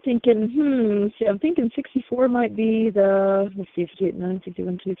sitting there thinking, see, I'm thinking 64 might be the, let's see, 58, 9, 60,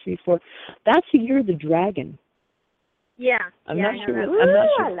 1, 2, 3, 4. That's the year of the dragon. Yeah. I'm yeah, not I sure. know I'm not Ooh,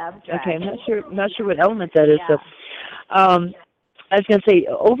 sure. I love Okay, dragons. I'm not sure what element that is. Yeah. So, I was going to say,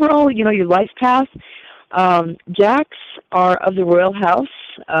 overall, your life path. Jacks are of the royal house,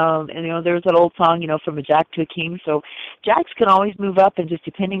 and there's that old song, from a jack to a king. So jacks can always move up, and just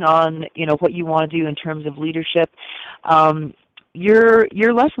depending on what you want to do in terms of leadership. Your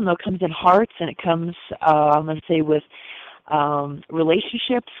lesson though comes in hearts, and it comes I'm going to say with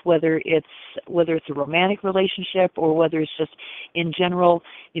relationships, whether it's a romantic relationship or whether it's just in general,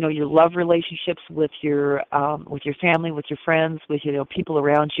 your love relationships with your family, with your friends, with people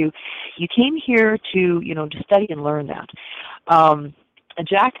around you. You came here to study and learn that. A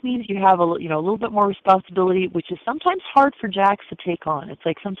jack means you have a little bit more responsibility, which is sometimes hard for jacks to take on. It's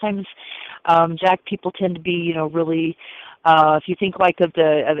like sometimes jack people tend to be really if you think like of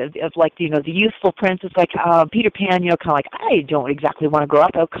the youthful prince, it's like Peter Pan, kind of like, I don't exactly want to grow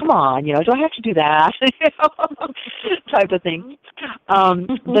up. Oh, come on, do I have to do that? Type of thing.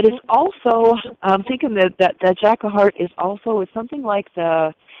 But it's also I'm thinking that Jack of Heart is also it's something like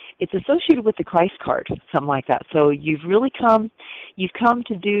it's associated with the Christ card, something like that. So you've come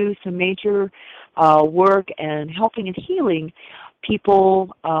to do some major work and helping and healing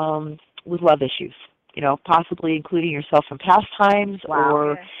people with love issues. Possibly including yourself from past times,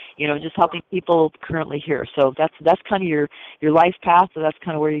 or just helping people currently here. So that's kind of your life path. So that's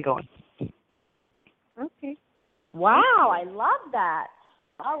kind of where you're going. Okay. Wow, I love that.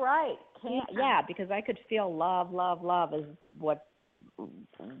 All right. Because I could feel love is what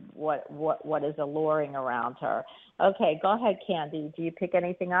is alluring around her. Okay, go ahead, Candy. Do you pick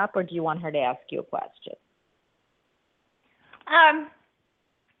anything up, or do you want her to ask you a question?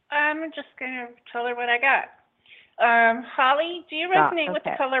 I'm just going to tell her what I got. Holly, do you resonate with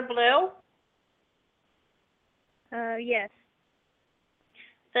the color blue? Yes.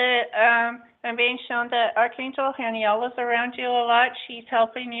 I'm being shown that Archangel Haniel is around you a lot. She's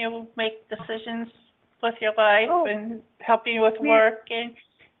helping you make decisions with your life and helping you with work. And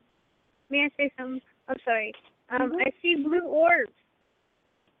may I say something? I'm sorry. I see blue orbs.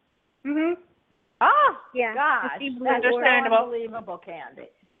 Mhm. Ah, yeah. Gosh, I see blue that's understandable. Unbelievable, Candy.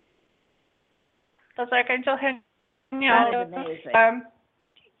 That's Archangel Haniel. That is amazing.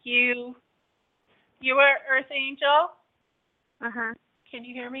 You are Earth Angel. Can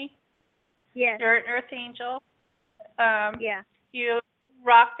you hear me? Yes. You're an Earth Angel. Yeah. You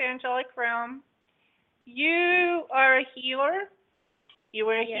rock the angelic realm. You are a healer. You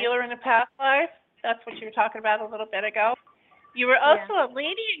were a healer in a past life. That's what you were talking about a little bit ago. You were also a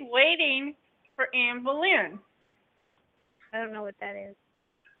lady in waiting for Anne Boleyn. I don't know what that is.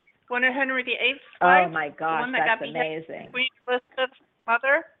 One of Henry VIII's wife. Oh my gosh, that's amazing. Queen Elizabeth's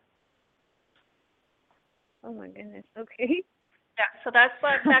mother. Oh my goodness. Okay. Yeah, so that's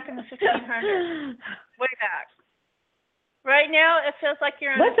like back in the 1500s, way back. Right now, it feels like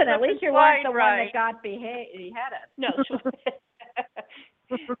you're on Listen, a at least you weren't the one that got beheaded. No.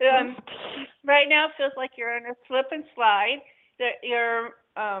 Right now, it feels like you're on a slip and slide. That you're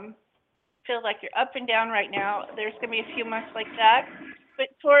feels like you're up and down right now. There's going to be a few months like that, but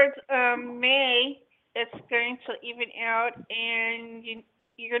towards May, it's going to even out, and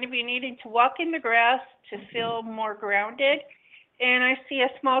you're going to be needing to walk in the grass to feel more grounded. And I see a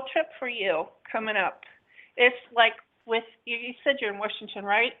small trip for you coming up. It's like you said you're in Washington,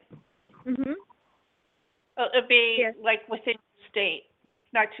 right? Mhm. It'd be like within the state,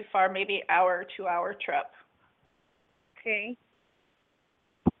 not too far, maybe an hour or 2 hour trip. Okay.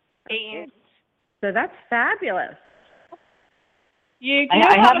 And so that's fabulous. I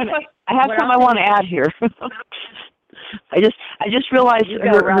have something I want to add here. I just realized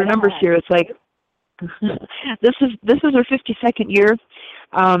her numbers here. It's like this is her 52nd year.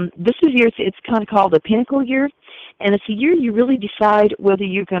 This is year. It's kind of called a pinnacle year, and it's a year you really decide whether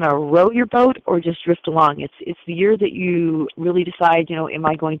you're going to row your boat or just drift along. It's the year that you really decide. Am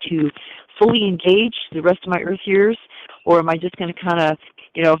I going to fully engage the rest of my Earth years, or am I just going to kind of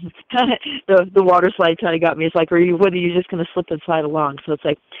the water slide kind of got me. It's like, whether you're just going to slip and slide along. So it's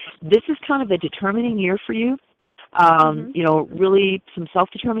like this is kind of a determining year for you. really some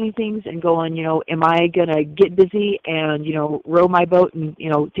self-determining things and going, am I going to get busy and, row my boat and,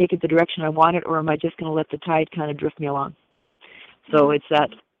 take it the direction I want it, or am I just going to let the tide kind of drift me along? So it's that,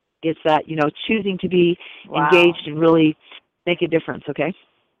 choosing to be engaged and really make a difference, okay?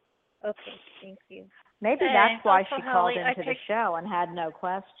 Okay, thank you. Maybe that's why also, she called Holly, into the show and had no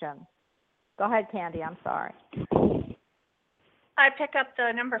questions. Go ahead, Candy. I'm sorry. I pick up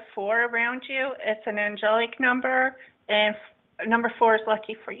the number 4 around you. It's an angelic number, and number 4 is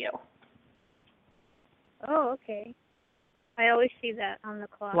lucky for you. Oh, okay. I always see that on the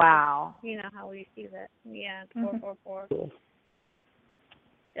clock. Wow. You know how we see that. Yeah, 444.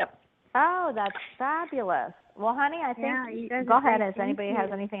 Yep. Oh, that's fabulous. Well, honey, I think you guys go are ahead. great. If anybody Thank has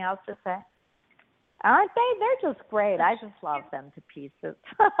you. anything else to say. Aren't they? They're just great. I just love them to pieces.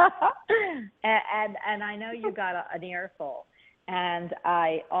 and I know you got an earful. And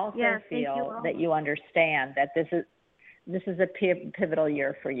I also feel that you understand that this is a pivotal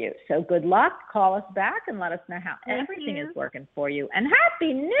year for you. So good luck. Call us back and let us know how everything is working for you. And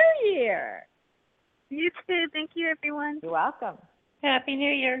Happy New Year. You too. Thank you, everyone. You're welcome. Happy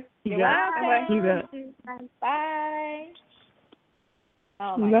New Year. You're welcome. You bet. Bye. Bye.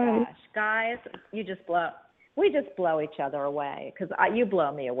 Oh my gosh, guys, we just blow each other away because you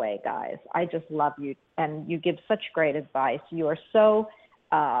blow me away, guys. I just love you, and you give such great advice. You are so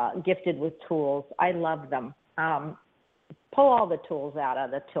gifted with tools. I love them. Pull all the tools out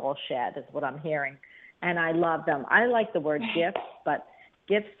of the tool shed is what I'm hearing, and I love them. I like the word gifts, but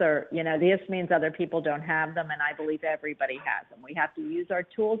gifts are, this means other people don't have them, and I believe everybody has them. We have to use our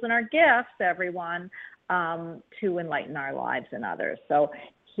tools and our gifts, everyone, to enlighten our lives and others. So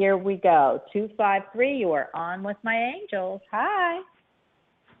here we go. 253, you are on with my angels. Hi.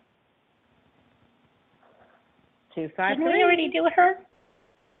 253. Didn't we already do her?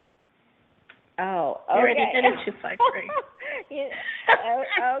 Oh, okay. We already did it, 253.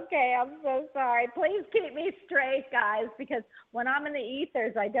 Okay, I'm so sorry. Please keep me straight, guys, because when I'm in the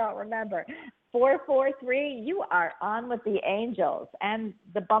ethers, I don't remember. 443, you are on with the angels and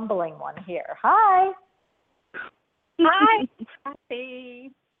the bumbling one here. Hi. Hi,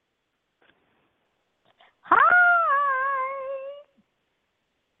 Kathy. Hi.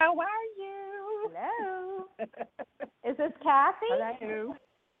 How are you? Hello. Is this Kathy? Hello.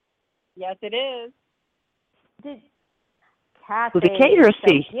 Yes, it is. Kathy, With a K or a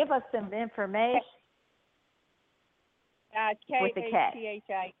C? so give us some information. With a K.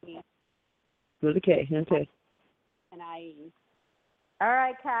 K-A-T-H-I-E. With a K, okay. And I-E. All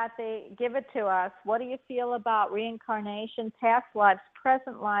right, Kathy, give it to us. What do you feel about reincarnation, past lives,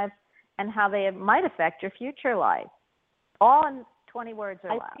 present lives, and how they might affect your future life? All in 20 words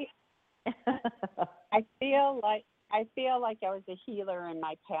or less. I feel like I was a healer in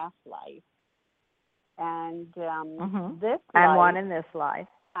my past life, and this and life, one in this life.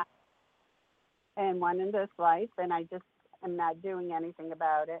 and one in this life, and I just am not doing anything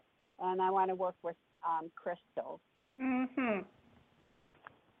about it. And I want to work with crystals. Mhm.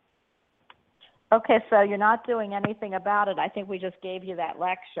 Okay, so you're not doing anything about it. I think we just gave you that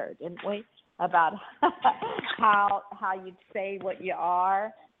lecture, didn't we? About how you say what you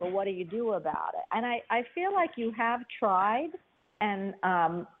are, but what do you do about it? And I feel like you have tried, and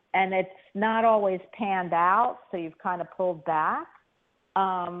it's not always panned out, so you've kind of pulled back.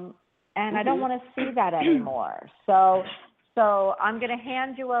 And I don't want to see that anymore. So I'm going to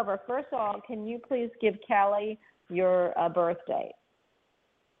hand you over. First of all, can you please give Kelly your birth date?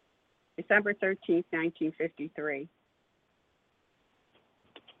 December 13th, 1953.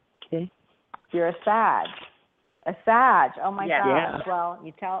 Okay. You're a Sag. A Sag. Oh, my Yeah. gosh. Yeah. Well,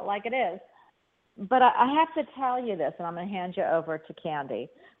 you tell it like it is. But I have to tell you this, and I'm going to hand you over to Candy.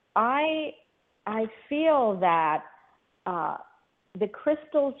 I feel that the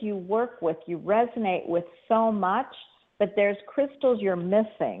crystals you work with, you resonate with so much, but there's crystals you're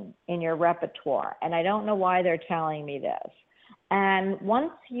missing in your repertoire, and I don't know why they're telling me this. And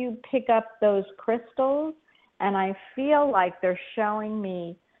once you pick up those crystals, and I feel like they're showing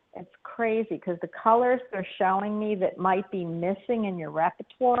me, it's crazy because the colors they're showing me that might be missing in your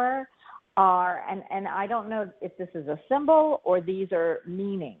repertoire are, and I don't know if this is a symbol or these are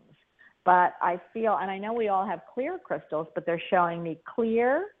meanings, but I feel, and I know we all have clear crystals, but they're showing me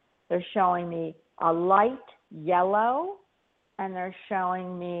clear, they're showing me a light yellow, and they're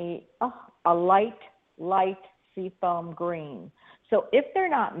showing me a light seafoam green. So if they're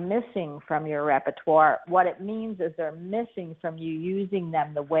not missing from your repertoire, what it means is they're missing from you using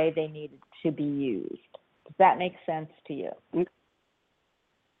them the way they needed to be used. Does that make sense to you?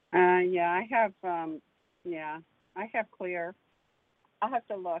 Yeah, I have. I have clear. I'll have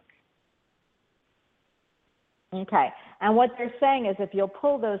to look. Okay. And what they're saying is if you'll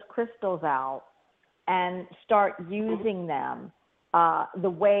pull those crystals out and start using them the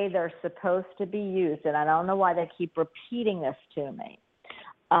way they're supposed to be used, and I don't know why they keep repeating this to me,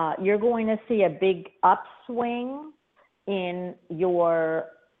 you're going to see a big upswing in your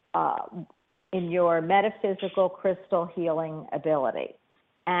metaphysical crystal healing ability.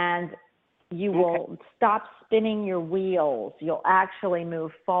 And you will stop spinning your wheels. You'll actually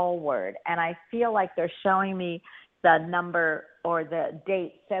move forward. And I feel like they're showing me the number or the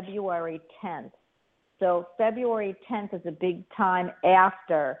date, February 10th. So February 10th is a big time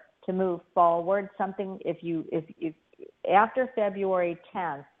after to move forward. Something if after February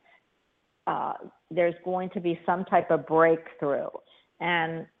 10th, there's going to be some type of breakthrough.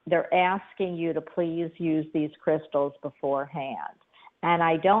 And they're asking you to please use these crystals beforehand. And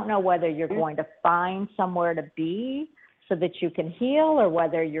I don't know whether you're going to find somewhere to be so that you can heal, or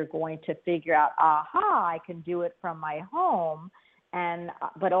whether you're going to figure out, I can do it from my home,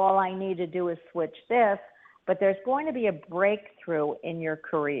 but all I need to do is switch this. But there's going to be a breakthrough in your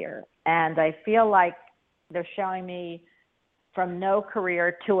career. And I feel like they're showing me from no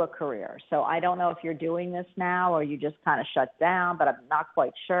career to a career. So I don't know if you're doing this now or you just kind of shut down, but I'm not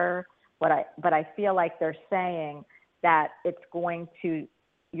quite sure. But I feel like they're saying that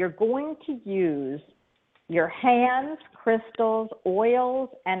you're going to use your hands, crystals, oils,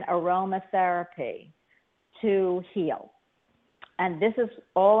 and aromatherapy to heal. And this is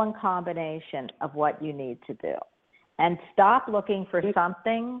all in combination of what you need to do. And stop looking for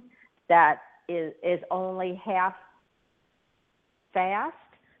something that is only half fast.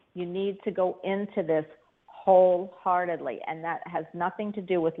 You need to go into this wholeheartedly, and that has nothing to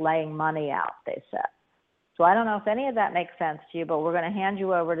do with laying money out, they said. So I don't know if any of that makes sense to you, but we're going to hand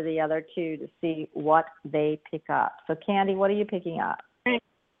you over to the other two to see what they pick up. So, Candy, what are you picking up?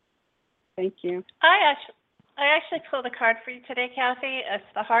 Thank you. I actually pulled a card for you today, Kathy. It's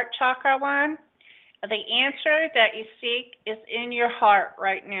the heart chakra one. The answer that you seek is in your heart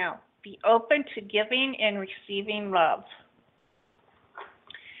right now. Be open to giving and receiving love.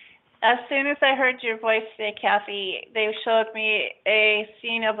 As soon as I heard your voice today, Kathy, they showed me a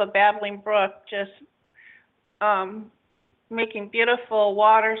scene of a babbling brook just making beautiful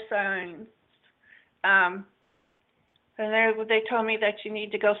water sounds. And they told me that you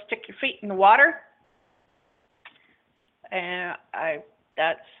need to go stick your feet in the water. And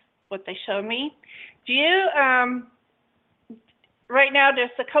that's what they showed me. Do you, right now, does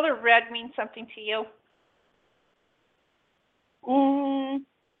the color red mean something to you?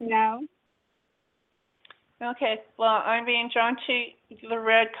 No. Okay, well, I'm being drawn to the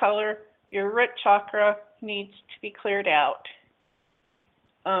red color. Your root chakra needs to be cleared out.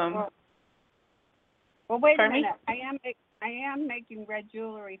 Well, wait a minute. Me? I am making red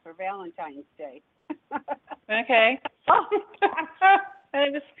jewelry for Valentine's Day. Okay. I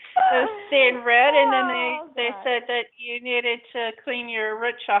was seeing red, and then they said that you needed to clean your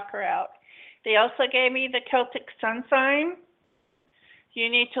root chakra out. They also gave me the Celtic sun sign. You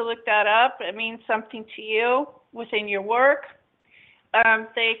need to look that up. It means something to you within your work.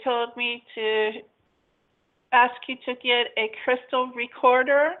 They told me to ask you to get a crystal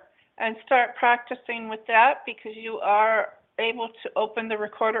recorder and start practicing with that, because you are able to open the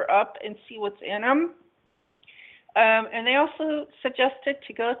recorder up and see what's in them. And they also suggested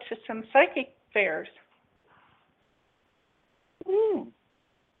to go to some psychic fairs.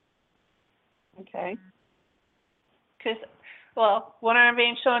 Okay. Because, well, what I'm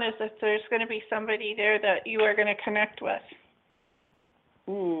being shown is that there's going to be somebody there that you are going to connect with.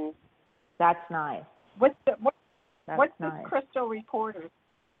 That's nice. What's That's this nice. crystal recorder?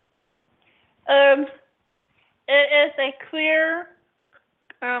 It is a clear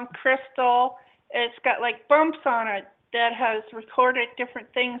crystal. It's got like bumps on it that has recorded different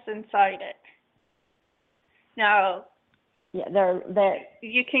things inside it. Now, Yeah,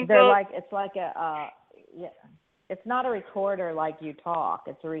 you can they're go like, it's like a it's not a recorder like you talk.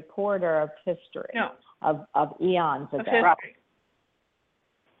 It's a recorder of history. No. Of eons ago. history.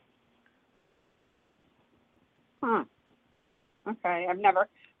 Okay, I've never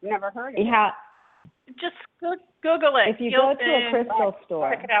heard of it. Yeah. Just Google it. If you go to a crystal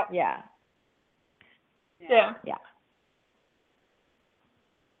store, check it out. Yeah.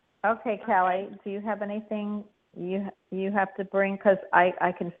 Okay, Kelly, do you have anything you have to bring? Because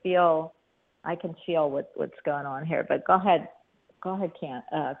I can feel what's going on here. But go ahead, Kelly.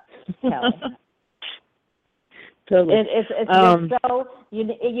 Totally. It's just so you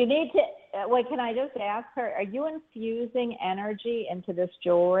need to. Wait, can I just ask her? Are you infusing energy into this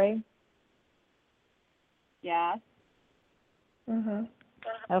jewelry? Yes.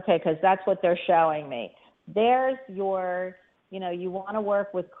 Okay, because that's what they're showing me. there's your, you want to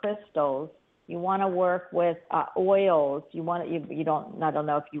work with crystals. You want to work with oils. I don't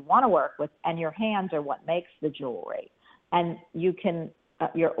know if you want to work with, and your hands are what makes the jewelry. And you can,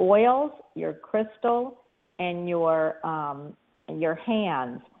 your oils, your crystal, and your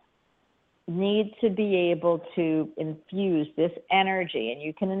hands need to be able to infuse this energy. And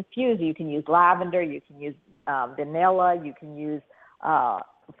you can use lavender, you can use vanilla, you can use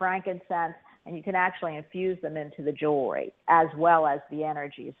frankincense, and you can actually infuse them into the jewelry as well as the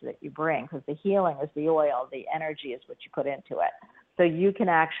energies that you bring, because the healing is the oil, the energy is what you put into it. So you can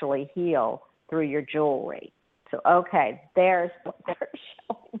actually heal through your jewelry. So, okay, there's what they're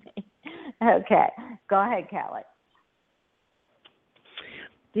showing me. Okay, go ahead, Kelly.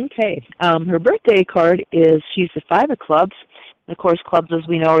 Okay, her birthday card is, she's the 5 of clubs. And of course, clubs, as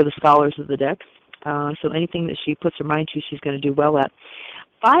we know, are the scholars of the deck. So anything that she puts her mind to, she's going to do well at.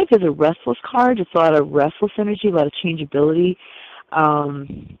 5 is a restless card. It's a lot of restless energy, a lot of changeability.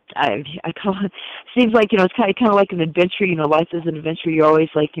 I call it, seems like, it's kind of like an adventure. Life is an adventure. You're always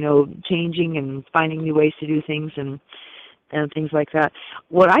like, changing and finding new ways to do things and things like that.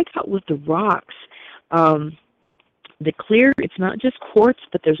 What I got with the rocks, the clear, it's not just quartz,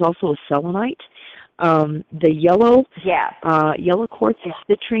 but there's also a selenite. The yellow, yellow quartz is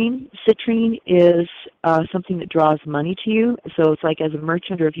citrine. Citrine is something that draws money to you. So it's like as a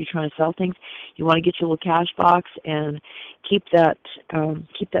merchant, or if you're trying to sell things, you want to get your little cash box and keep that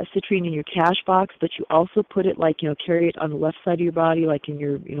citrine in your cash box. But you also put it carry it on the left side of your body, like in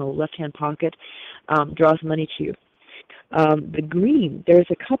your left hand pocket. Draws money to you. The green, there's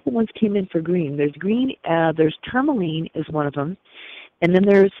a couple ones came in for green. There's green. There's tourmaline is one of them. And then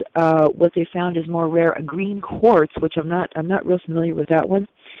there's what they found is more rare, a green quartz, which I'm not real familiar with that one.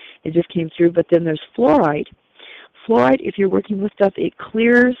 It just came through. But then there's fluorite. Fluorite, if you're working with stuff, it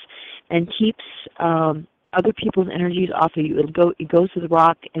clears and keeps other people's energies off of you. It goes to the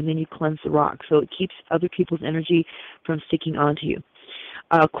rock, and then you cleanse the rock. So it keeps other people's energy from sticking onto you.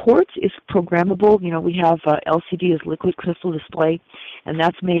 Quartz is programmable. We have LCD is liquid crystal display, and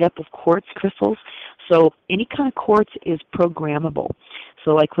that's made up of quartz crystals. So any kind of quartz is programmable.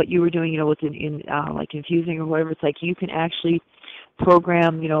 So like what you were doing, with like infusing or whatever, it's like you can actually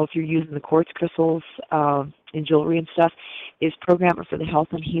program, if you're using the quartz crystals in jewelry and stuff, is program it for the health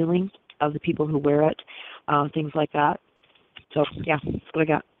and healing of the people who wear it, things like that. So yeah, that's what I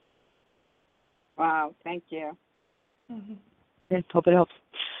got. Wow, thank you. Mm-hmm. I hope it helps.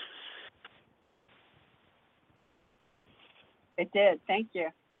 It did. Thank you.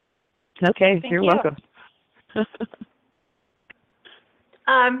 Okay, you're welcome.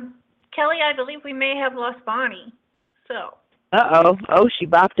 Kelly, I believe we may have lost Bonnie. So. Uh-oh. Oh, she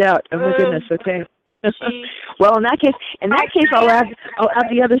bopped out. Oh my goodness. Okay. Well, in that case, I'll add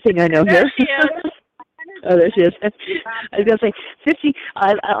the other thing I know here. There she is. Oh, there she is. I was gonna say 50.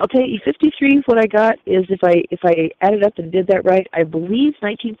 I'll tell you, 53 is what I got. Is if I added up and did that right, I believe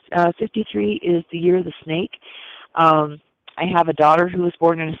 1953 is the year of the snake. I have a daughter who was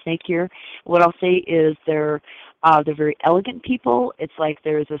born in a snake year. What I'll say is they're very elegant people. It's like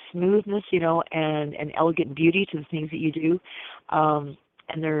there's a smoothness, and an elegant beauty to the things that you do.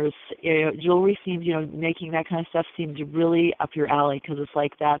 And there's, jewelry seems, making that kind of stuff seems really up your alley, because it's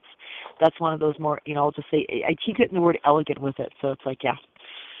like that's one of those more, I'll just say, I keep getting the word elegant with it. So it's like, yeah.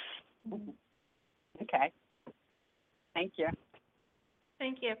 Okay. Thank you.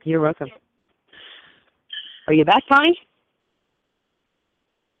 Thank you. You're welcome. Are you back, Bonnie?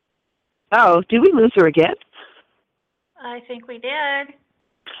 Oh, did we lose her again? I think we did.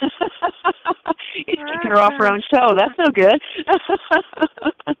 He's kicking her off her own show. That's no good.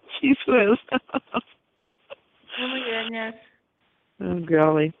 She's loose. Oh my goodness. Oh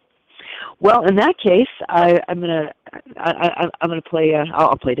golly. Well, in that case, I'm gonna play.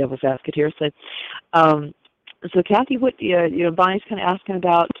 I'll play devil's advocate here. So Kathy, what Bonnie's kind of asking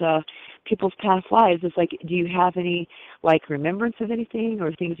about people's past lives. It's like, do you have any remembrance of anything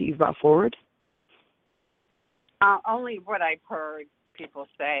or things that you've brought forward? Only what I've heard people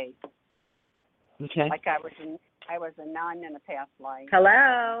say. Okay. Like I was a nun in a past life.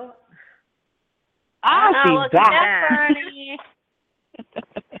 Hello. She's back.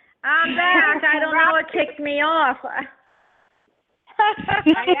 I'm back. I don't know what kicked me off.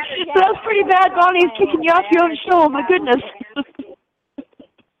 That's pretty bad. Bonnie's kicking you off your own show. My goodness.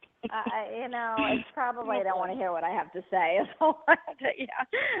 It's probably I don't want to hear what I have to say. Yeah.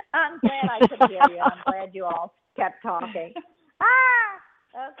 I'm glad I could hear you. I'm glad you all kept talking.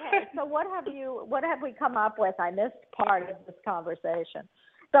 Okay. So what have we come up with? I missed part of this conversation.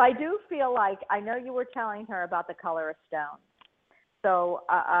 So I do feel like, I know you were telling her about the color of stone. So,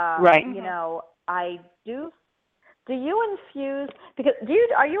 right. I do. Do you infuse? Because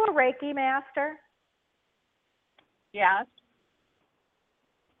are you a Reiki master? Yes.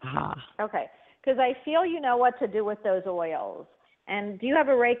 Okay, because I feel you know what to do with those oils. And do you have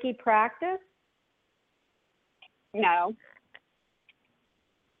a Reiki practice? No.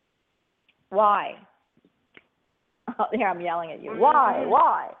 Why? Oh, here I'm yelling at you. Why?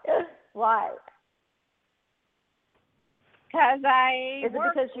 Why? Because I Is it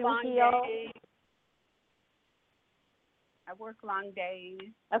work because you long heal? days. I work long days.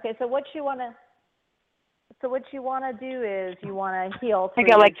 Okay, so what you want to do is you want to heal I through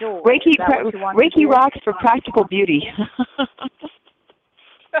got like your jewelry. Reiki. Is that what you want to Reiki do? rocks for practical beauty.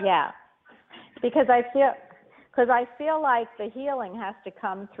 Yeah, because I feel like the healing has to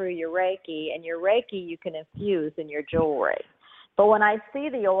come through your Reiki, and your Reiki you can infuse in your jewelry. But when I see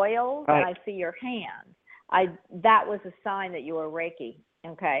the oils and I see your hands, that was a sign that you were Reiki.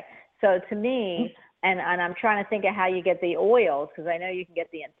 Okay, so to me, and I'm trying to think of how you get the oils, because I know you can get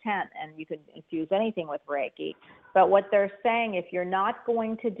the intent and you can infuse anything with Reiki. But what they're saying, if you're not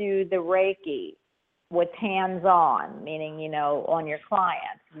going to do the Reiki with hands-on, meaning, on your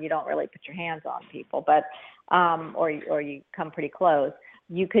clients, you don't really put your hands on people, but or you come pretty close,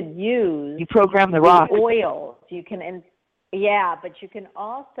 you could use you program the rock oils. You can, but you can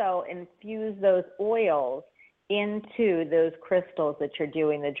also infuse those oils into those crystals that you're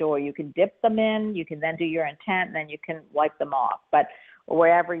doing the jewelry. You can dip them in, you can then do your intent, and then you can wipe them off, but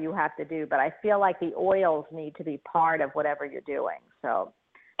wherever you have to do. But I feel like the oils need to be part of whatever you're doing. So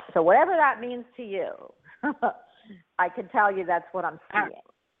whatever that means to you, I can tell you that's what I'm seeing.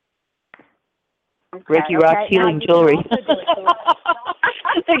 Reiki rock healing jewelry.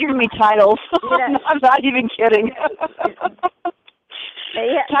 They're giving me titles. I'm not even kidding.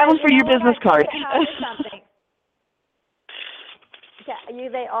 Titles for your business card.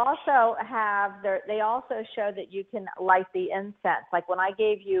 They also show that you can light the incense. Like when I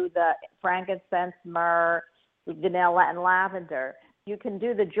gave you the frankincense, myrrh, vanilla, and lavender, you can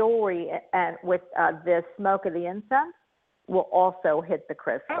do the jewelry, and with the smoke of the incense will also hit the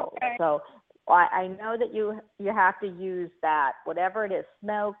crystals. Okay. So I know that you have to use that, whatever it is,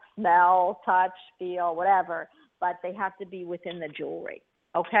 smoke, smell, touch, feel, whatever, but they have to be within the jewelry.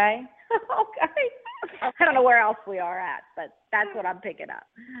 Okay? Okay. I don't know where else we are at, but that's what I'm picking up.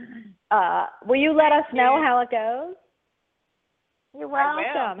 Will you let us know how it goes? You're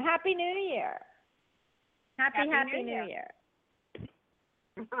welcome. Happy New Year. Happy New Year.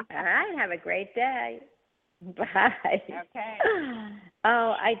 All right. Have a great day. Bye. Okay.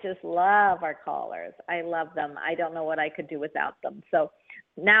 Oh, I just love our callers. I love them. I don't know what I could do without them. So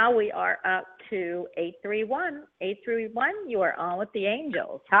now we are up to 831. 831, you are on with the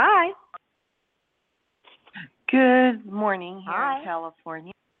Angels. Hi. Good morning here Hi. in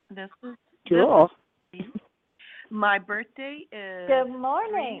California. This is Cool. My birthday is Good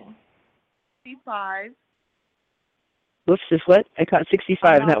morning. 65. Whoops, this what? I caught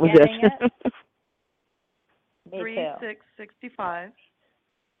 65, and that was getting it. Me 3665.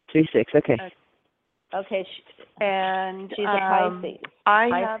 36, okay. Okay. And she's a Pisces. I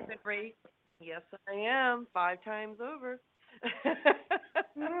have been raised. Yes, I am 5 times over.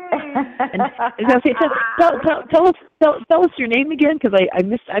 Tell us your name again, because I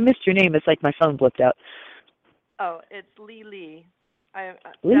missed your name. It's like my phone blipped out. Oh, it's Lily.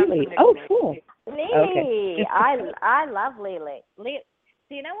 Lily. Oh, cool. Lily. Okay. I love Lily.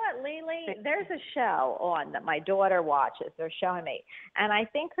 Do you know what, Lily? There's a show on that my daughter watches. They're showing me, and I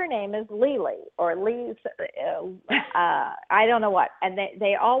think her name is Lily or Lee. I don't know what, and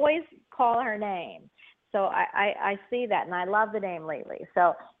they always call her name. So I see that, and I love the name Lily.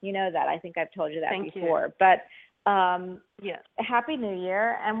 So you know that. I think I've told you that before. You. But yes. Happy New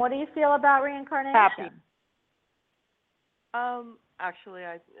Year. And what do you feel about reincarnation? Happy. Actually,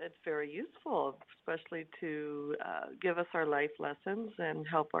 it's very useful, especially to give us our life lessons and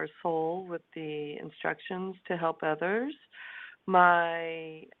help our soul with the instructions to help others.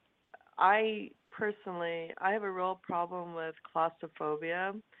 I have a real problem with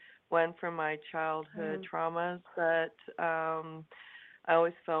claustrophobia. One from my childhood traumas, but I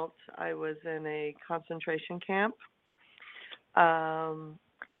always felt I was in a concentration camp.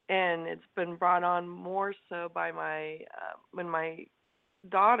 And it's been brought on more so by when my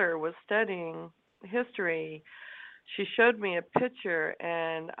daughter was studying history, she showed me a picture,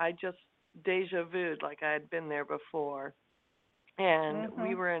 and I just deja vu'd like I had been there before. And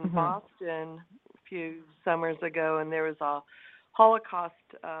we were in Boston a few summers ago, and there was a Holocaust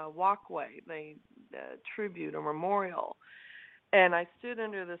walkway, tribute or memorial. And I stood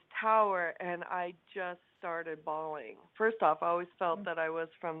under this tower, and I just started bawling. First off, I always felt that I was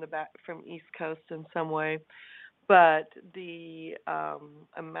from East Coast in some way, but the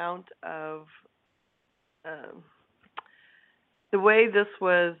amount of the way this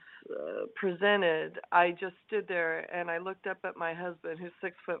was presented, I just stood there and I looked up at my husband, who's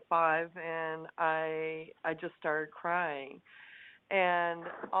 6'5", and I just started crying. And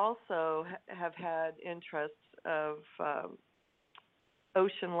also have had interests of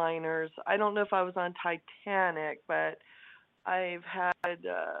ocean liners. I don't know if I was on Titanic, but I've had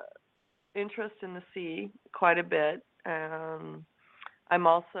interest in the sea quite a bit. I'm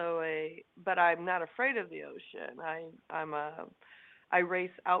also but I'm not afraid of the ocean. I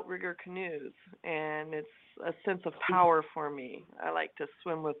race outrigger canoes, and it's a sense of power for me. I like to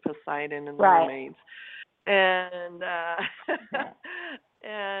swim with Poseidon and the mermaids. And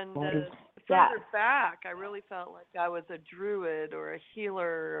further back, I really felt like I was a druid or a healer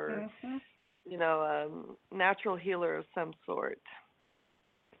or, a natural healer of some sort.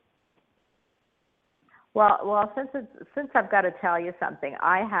 Well, since I've got to tell you something,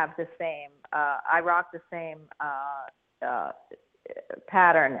 I have the same. I rock the same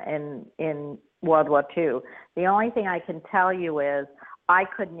pattern in World War II. The only thing I can tell you is I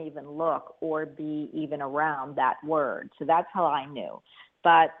couldn't even look or be even around that word. So that's how I knew.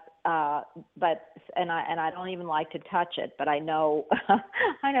 But I don't even like to touch it, but I know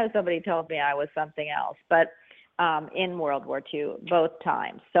I know somebody told me I was something else. But in World War II, both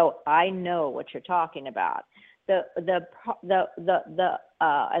times. So I know what you're talking about. And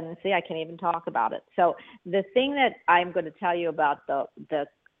see, I can't even talk about it. So the thing that I'm going to tell you about the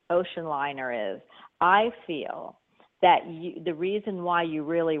ocean liner is, I feel that the reason why you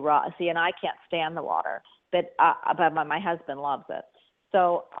really see, and I can't stand the water, but my husband loves it.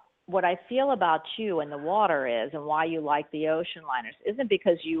 So what I feel about you and the water is, and why you like the ocean liners, isn't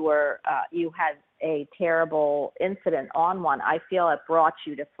because you had a terrible incident on one. I feel it brought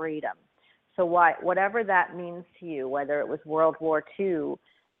you to freedom. So whatever that means to you, whether it was World War II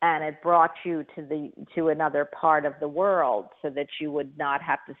and it brought you to another part of the world so that you would not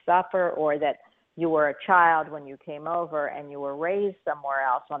have to suffer, or that you were a child when you came over and you were raised somewhere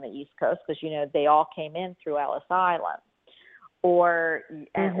else on the East Coast, because they all came in through Ellis Island, or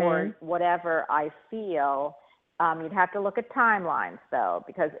whatever I feel. You'd have to look at timelines, though,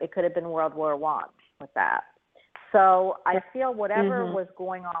 because it could have been World War I with that. So I feel whatever was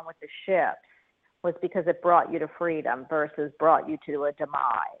going on with the ships was because it brought you to freedom versus brought you to a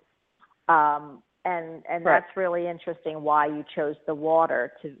demise. And that's really interesting why you chose the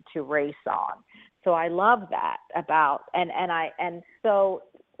water to race on. So I love that about, so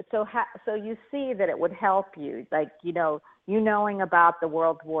you see that it would help you, like, knowing about the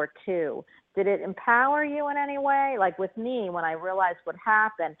World War II. Did it empower you in any way? Like with me, when I realized what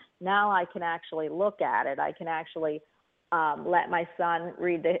happened, now I can actually look at it. I can actually let my son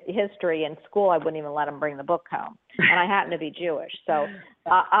read the history in school. I wouldn't even let him bring the book home. And I happen to be Jewish. So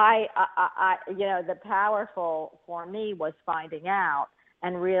I the powerful for me was finding out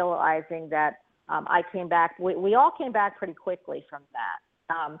and realizing that I came back. We all came back pretty quickly from that.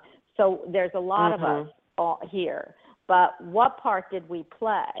 So there's a lot of us here. But what part did we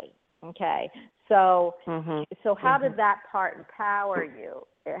play? Okay, so how did that part empower you?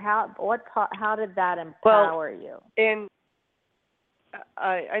 How did that empower you? And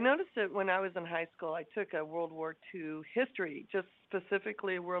I noticed it when I was in high school. I took a World War II history, just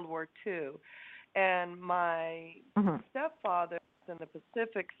specifically World War II, and my stepfather was in the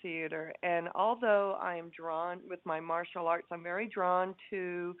Pacific Theater. And although I am drawn with my martial arts, I'm very drawn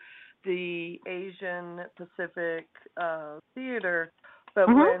to the Asian Pacific theater. But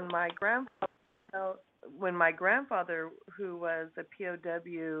when my grandfather, who was a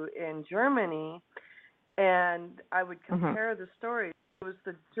POW in Germany, and I would compare the stories, it was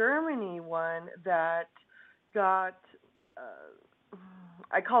the Germany one that got,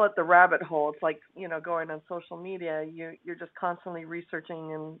 I call it the rabbit hole. It's like, going on social media, you're just constantly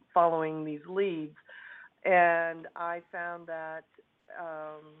researching and following these leads. And I found that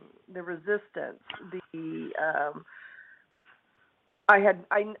the resistance, I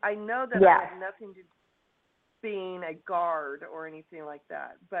know that I had nothing to do with being a guard or anything like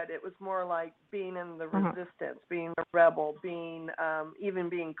that, but it was more like being in the resistance, being a rebel, being even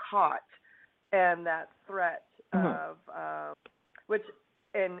being caught, and that threat of which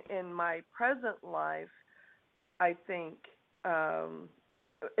in my present life, I think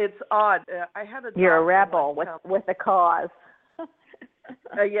it's odd. I had a You're a rebel with a cause.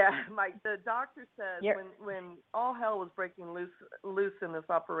 The doctor said when all hell was breaking loose in this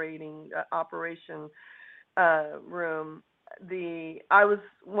operation room, I was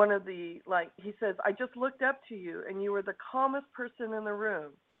one of the, like, he says, I just looked up to you and you were the calmest person in the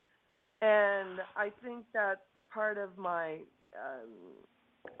room. And I think that's part of my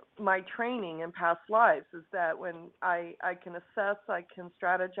my training in past lives, is that when I can assess, I can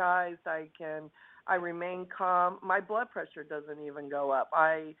strategize, I remain calm. My blood pressure doesn't even go up.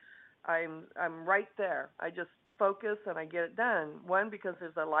 I'm right there. I just focus and I get it done. One, because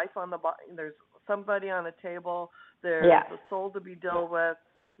there's a life on the body, there's somebody on the table, there's a soul to be dealt with.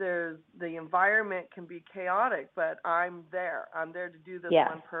 There's the environment can be chaotic, but I'm there. I'm there to do this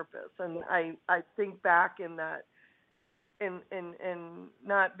on purpose. And I think back in that, in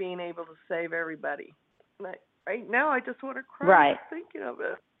not being able to save everybody. Right now, I just want to cry just thinking of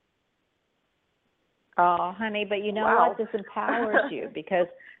it. Oh, honey, but you know what? This empowers you because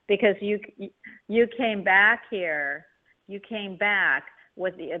you came back here. You came back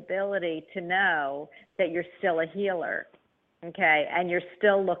with the ability to know that you're still a healer. Okay, and you're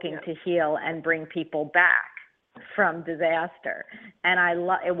still looking to heal and bring people back from disaster. And I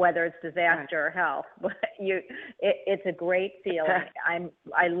love, whether it's disaster or health, it's a great feeling.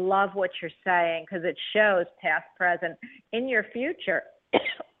 I love what you're saying because it shows past, present, in your future.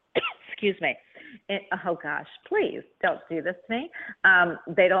 Excuse me. Oh gosh, please don't do this to me.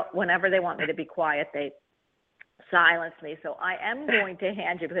 They don't. Whenever they want me to be quiet, they silence me. So I am going to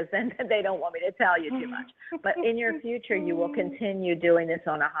hand you, because then they don't want me to tell you too much. But in your future, you will continue doing this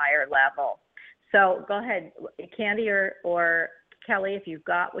on a higher level. So go ahead, Candy or Kelly, if you've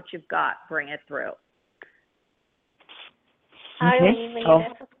got what you've got, bring it through. Hi, Lee.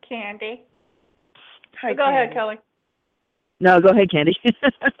 This is Candy. Hi, go ahead, Kelly. No, go ahead, Candy.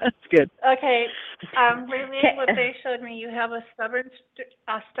 That's good. Okay. Really, what they showed me, you have a stubborn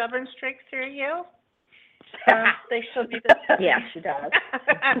streak through you. They showed me this. Yes, she does.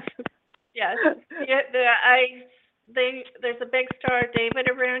 Yes. There's a big Star of David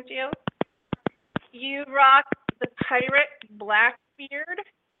around you. You rock the pirate Blackbeard.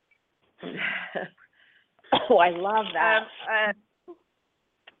 Oh, I love that.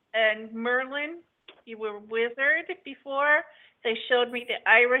 And Merlin, you were wizard before. They showed me the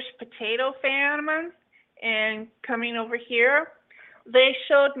Irish potato famine, and coming over here, they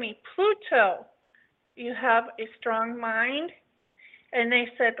showed me Pluto. You have a strong mind, and they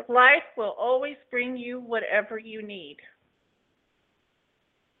said life will always bring you whatever you need.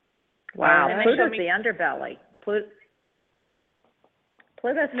 Wow, Pluto's the underbelly. Pluto's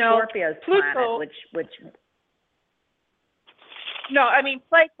Scorpio's planet, which. No, I mean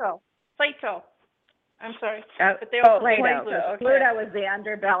Plato. I'm sorry. But they were Plato. Pluto is the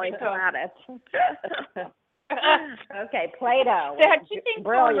underbelly planet. Okay, Plato. They had 2 things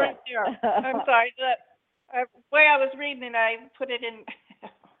brilliant. Right there. I'm sorry. The way I was reading it, I put it in.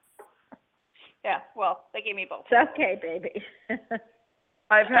 Yeah, well, they gave me both. It's okay, baby.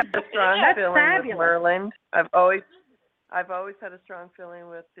 I've had a strong feeling with Merlin. I've always had a strong feeling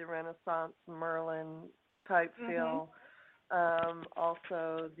with the Renaissance Merlin type feel.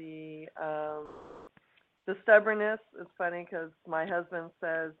 Also the stubbornness is funny because my husband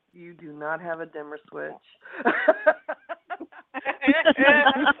says you do not have a dimmer switch.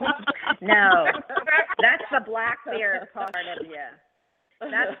 No, that's the Blackbeard part of you.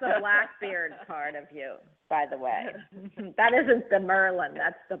 That's the Blackbeard part of you, by the way. That isn't the Merlin.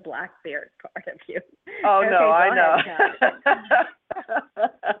 That's the Blackbeard part of you. Oh, okay, no, I know.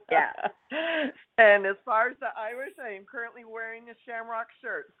 Yeah. And as far as the Irish, I am currently wearing a shamrock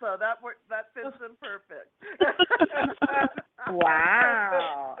shirt, so that fits in perfect.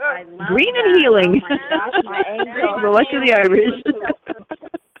 Wow. I love Green that. and healing. Oh my gosh, my angel. The luck of the Irish.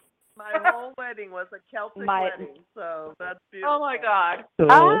 My whole wedding was a Celtic wedding, so that's beautiful. Oh my God.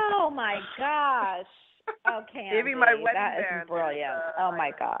 Oh my gosh. Oh, Candy, Maybe my wedding that band is brilliant. Oh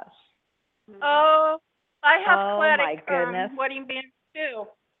my gosh. Oh, I have my cladic goodness. wedding bands too.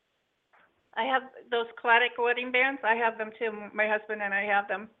 I have those cladic wedding bands. I have them too. My husband and I have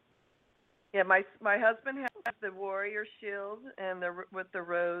them. Yeah, my husband has the warrior shield and with the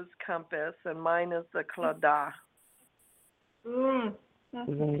rose compass, and mine is the clada.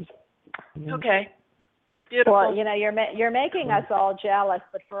 Okay. Beautiful. Well, you know, you're making us all jealous,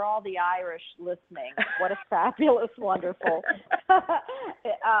 but for all the Irish listening, what a fabulous, wonderful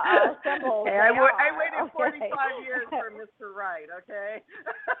symbol. Hey, I waited 45 years for Mr. Right, okay?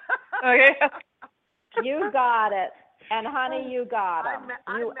 Okay. You got it. And, honey, you got him.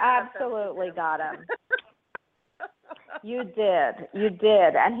 You absolutely got him. You did.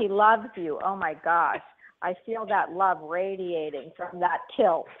 And he loves you. Oh, my gosh. I feel that love radiating from that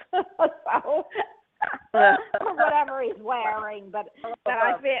kilt. So or whatever he's wearing. But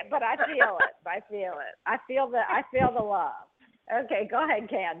I feel it. I feel the love. Okay, go ahead,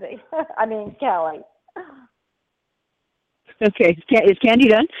 Candy. I mean, Kelly. Okay, is Candy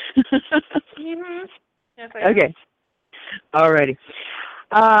done? Mm-hmm. Yes, I am. Okay. Alrighty.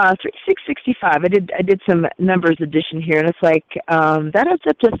 3665. I did some numbers addition here, and it's like that adds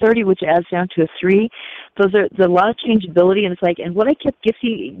up to 30, which adds down to a 3. There's a lot of changeability, and it's like, and what I kept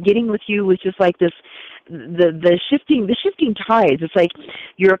getting with you was just like this, the shifting tides. It's like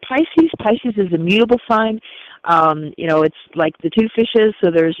you're a Pisces. Pisces is a mutable sign. It's like the two fishes.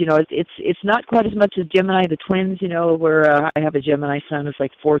 So there's, it's not quite as much as Gemini, the twins. Where I have a Gemini sun. It's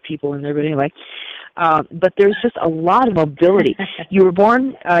like 4 people in there, but anyway. But there's just a lot of mobility. You were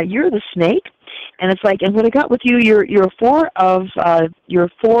born. You're the snake, and it's like, and what I got with you, you're a 4 of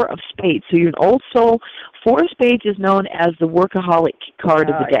spades. So you're an old soul. 4 of spades is known as the workaholic card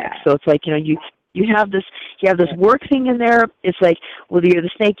of the deck. Yeah. So it's like, you have this work thing in there. It's like, whether you're the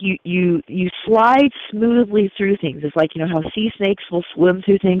snake, you slide smoothly through things. It's like, how sea snakes will swim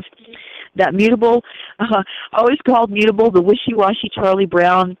through things. That mutable, always called mutable, the wishy-washy Charlie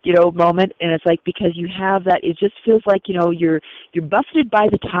Brown, moment. And it's like, because you have that, it just feels like, you're buffeted by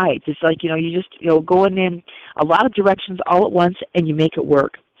the tides. It's like, you just, going in a lot of directions all at once, and you make it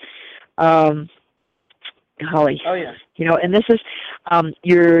work. Holly. Oh, yeah. And this is,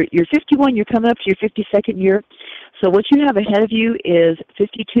 you're 51, you're coming up to your 52nd year. So what you have ahead of you is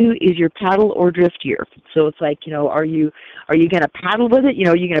 52 is your paddle or drift year. So it's like, are you going to paddle with it?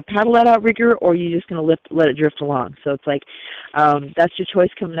 Are you going to paddle that outrigger, or are you just going to let it drift along? So it's like, that's your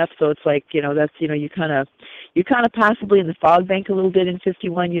choice coming up. So it's like, that's, you kind of possibly in the fog bank a little bit in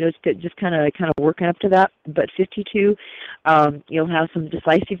 51, just kind of working up to that. But 52, you'll have some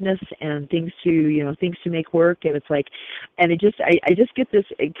decisiveness and things to make work. And it's like, and I just get this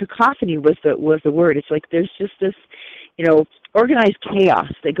cacophony was the word. It's like there's just this, organized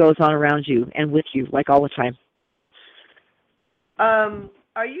chaos that goes on around you and with you, like all the time. Are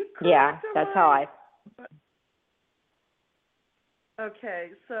you correct? Yeah, that's how I.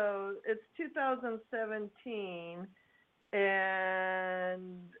 Okay, so it's 2017, and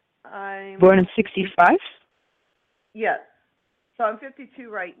I'm Born in 65? Yes. So I'm 52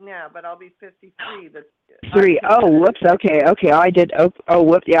 right now, but I'll be 53. Oh, whoops. Okay. I did. Oh,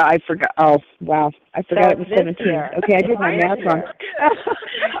 whoops. Yeah, I forgot. Oh, wow. I forgot it was 17. Year. Okay, I did my math wrong.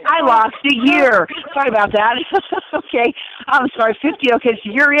 I lost a year. Sorry about that. Okay. I'm sorry. 50. Okay, so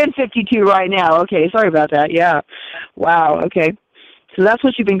you're in 52 right now. Okay, sorry about that. Yeah. Wow. Okay. So that's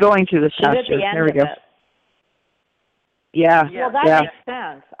what you've been going through this past year. There we go. Yeah. Well, that makes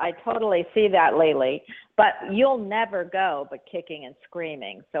sense. I totally see that, Lily. But you'll never go but kicking and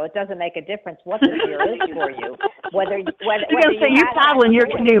screaming. So it doesn't make a difference what the year is for you. Whether you're paddling your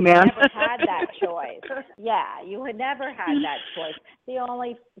canoe, man. You never had that choice. Yeah, you had never had that choice. The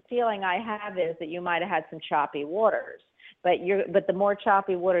only feeling I have is that you might have had some choppy waters. But the more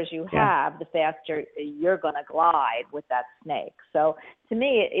choppy waters you have, the faster you're going to glide with that snake. So to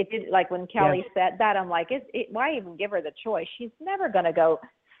me, it did, like when Kelly said that, I'm like, why even give her the choice? She's never going to go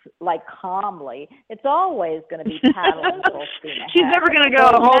like calmly. It's always going to be paddling full steam ahead. She's never going to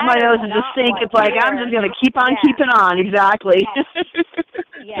go hold my nose and just sink. It's like, I'm just going to keep on keeping on. Exactly.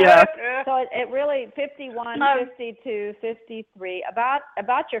 Yeah. So it really 51, 52, 53,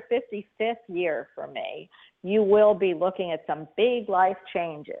 about your 55th year for me. You will be looking at some big life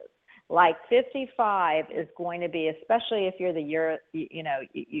changes. Like 55 is going to be, especially if you're the year,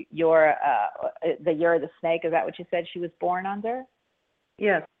 you're the year of the snake. Is that what you said she was born under?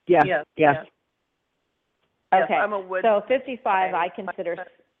 Yes. Yeah. Yes. Yeah. Yes. Okay. I'm a wood so 55, I consider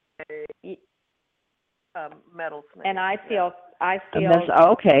metal snake. And I feel.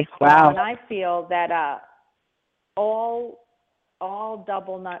 Okay. Wow. And I feel that all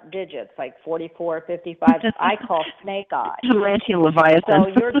double nut digits, like 44, 55, I call snake eyes. Atlantean Leviathan. So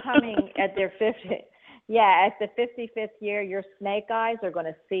you're coming at their 50. Yeah, at the 55th year, your snake eyes are going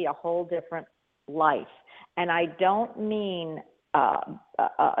to see a whole different life. And I don't mean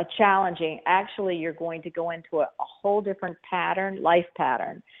a challenging. Actually, you're going to go into a whole different life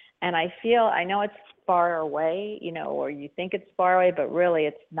pattern. And I know it's far away, or you think it's far away, but really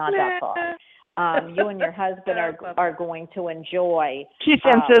it's not that far. You and your husband are going to enjoy. She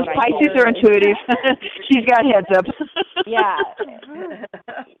senses Pisces are intuitive. She's got heads up. Yeah.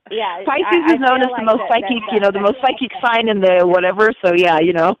 Pisces is known as the most psychic, the most psychic sign in the whatever. So yeah,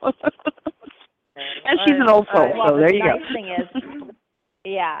 And she's an old soul, so there you go. The nice thing is,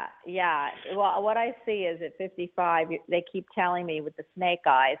 Yeah, yeah. Well, what I see is at 55, they keep telling me with the snake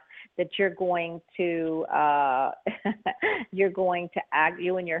eyes that you're going to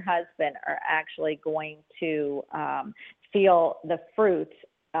you and your husband are actually going to feel the fruits.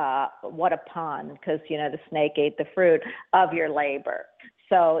 What a pun, because the snake ate the fruit of your labor.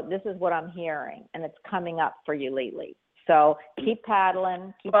 So this is what I'm hearing, and it's coming up for you, Lily. So keep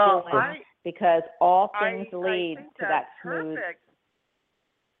paddling, keep doing, because all things lead to that smooth. Perfect.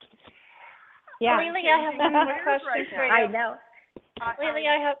 Yeah. Lily, I have one more question for you. I know. Lily,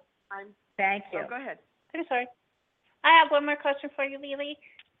 I have. Thank you. Oh, go ahead. I'm sorry. I have one more question for you, Lily.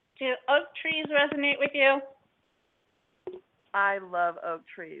 Do oak trees resonate with you? I love oak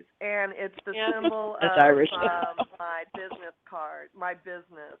trees, and it's the symbol That's of Irish. my business card. My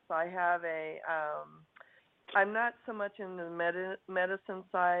business. I have a. I'm not so much in the medicine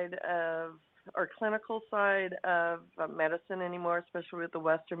side of or clinical side of medicine anymore, especially with the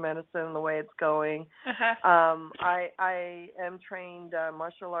Western medicine and the way it's going. I am trained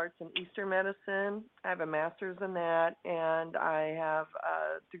martial arts and Eastern medicine. I have a master's in that, and I have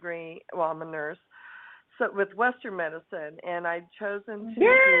a degree. Well, I'm a nurse. So with Western medicine, and I've chosen to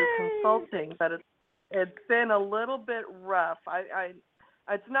do consulting, but it's been a little bit rough.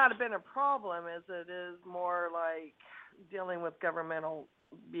 It's not been a problem as it is more like dealing with governmental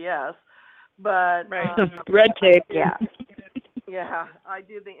BS. But red tape. Yeah, I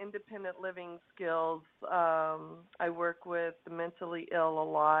do the independent living skills. I work with the mentally ill a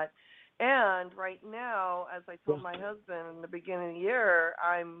lot. And right now, as I told my husband in the beginning of the year,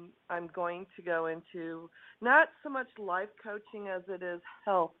 I'm going to go into not so much life coaching as it is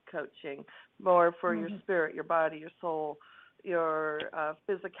health coaching, more for your spirit, your body, your soul, your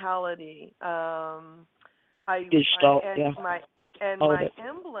physicality. My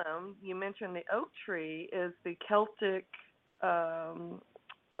emblem, you mentioned the oak tree, is the Celtic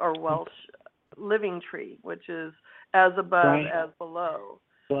or Welsh living tree, which is as above as below.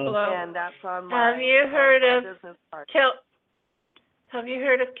 And that's on my business card. Have you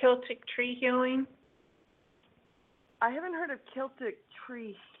heard of Celtic tree healing? I haven't heard of Celtic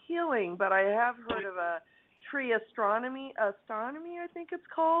tree healing, but I have heard of a tree astronomy, I think it's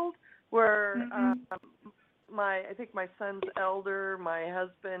called, where I think my son's elder, my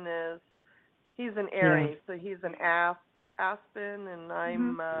husband he's an Aries, so he's an aspen, and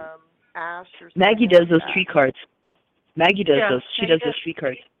I'm ash or something. Maggie does those tree cards. Maggie does those. She does those tree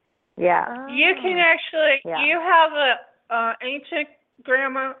cards. Yeah. You can actually, you have a ancient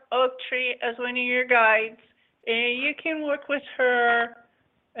grandma oak tree as one of your guides, and you can work with her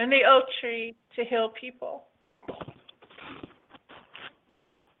and the oak tree to heal people.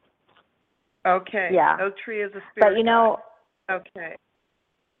 Okay. Yeah. Oak tree is a spirit. But okay.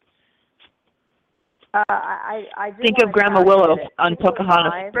 I do think of Grandma Willow on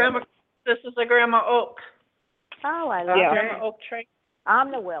Pocahontas. This is a grandma oak. Oh, I love Grandma oak tree. I'm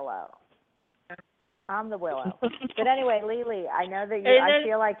the willow. But anyway, Lily, I know that I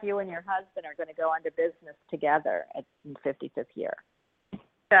feel like you and your husband are going to go into business together in 55th year.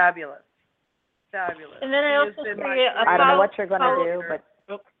 Fabulous. And then I also see I don't know what you're going to do,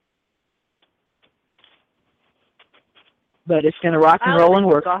 but it's going to rock and roll and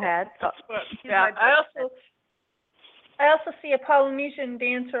work. Go ahead. Yeah, I also see a Polynesian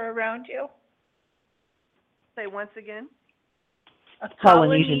dancer around you. Say once again. A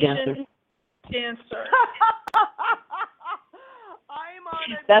Polynesian dancer. I'm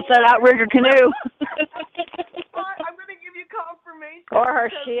on That's that outrigger canoe. I'm going to give you confirmation. Or her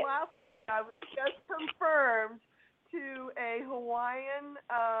last week I was just confirmed to a Hawaiian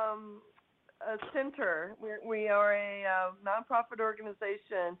center. We are a nonprofit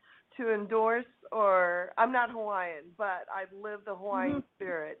organization to endorse, I'm not Hawaiian, but I've lived the Hawaiian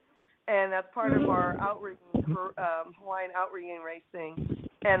spirit, and that's part of our Hawaiian outrigging racing.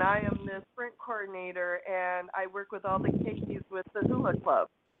 And I am the sprint coordinator, and I work with all the keikis with the hula club.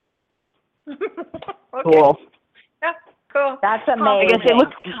 Cool. Yeah, cool. That's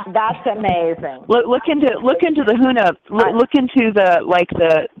amazing. That's amazing. Look into the Huna. Look into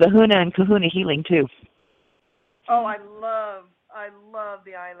the Huna and Kahuna healing too. Oh, I love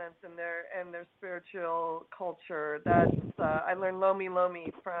the islands and their spiritual culture. That's I learned Lomi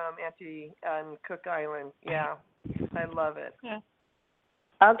Lomi from Auntie on Cook Island. Yeah, I love it. Yeah.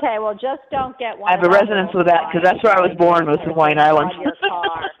 Okay, well, just don't get one. I have a resonance with that because that's where I was born, was Hawaiian Islands.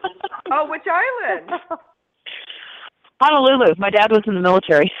 Oh, which island? Honolulu. My dad was in the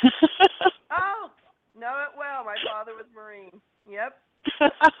military. Oh, know it well. My father was Marine. Yep.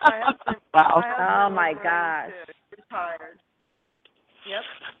 Wow. Oh my gosh. Retired. Yep.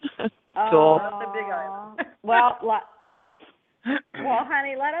 Cool. Not the Big Island. Well,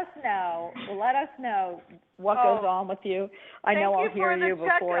 honey, know. Let us know what goes on with you. I know I'll hear you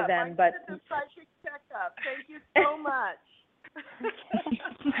before then, but the psychic checkup. Thank you so much.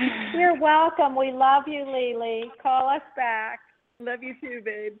 You're welcome. We love you, Lily. Call us back. Love you too,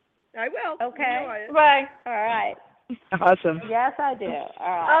 babe. I will. Okay. Bye. All right. Awesome. Yes, I do. All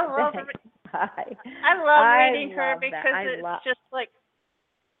right. I love Bye. I love reading her love that. because it's just like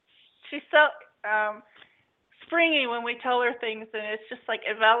she's so springy when we tell her things, and it's just like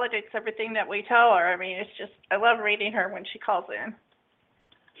it validates everything that we tell her. I mean, it's just I love reading her when she calls in.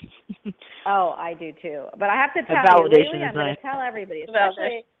 Oh, I do too. But I have to tell you, Lily, I'm going to tell everybody,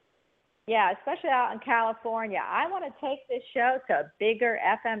 especially out in California. I want to take this show to a bigger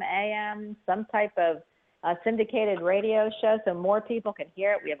FM, AM, some type of syndicated radio show so more people can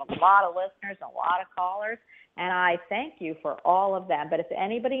hear it. We have a lot of listeners and a lot of callers, and I thank you for all of them. But if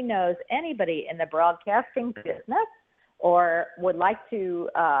anybody knows anybody in the broadcasting business or would like to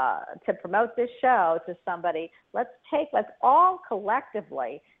promote this show to somebody, let's all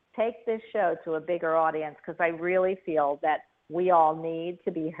collectively take this show to a bigger audience, because I really feel that we all need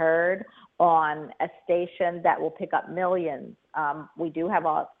to be heard on a station that will pick up millions. We do have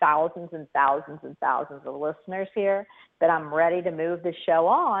thousands and thousands and thousands of listeners here, but I'm ready to move the show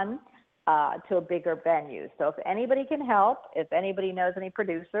on to a bigger venue. So if anybody can help, if anybody knows any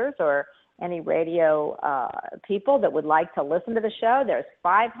producers or any radio people that would like to listen to the show, there's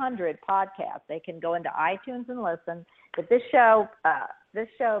 500 podcasts. They can go into iTunes and listen. But this show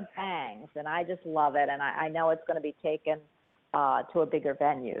bangs, and I just love it, and I know it's going to be taken to a bigger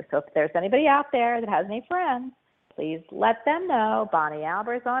venue. So if there's anybody out there that has any friends, please let them know Bonnie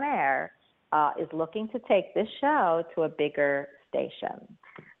Albers on Air is looking to take this show to a bigger station.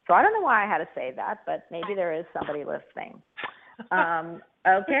 So I don't know why I had to say that, but maybe there is somebody listening.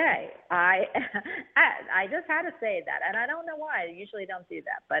 Okay, I just had to say that, and I don't know why. I usually don't do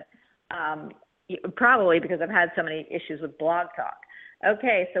that, but probably because I've had so many issues with Blog Talk.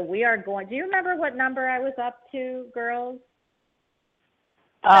 Okay, so we are going. Do you remember what number I was up to, girls?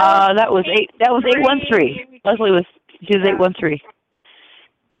 That was 813. Leslie was 813.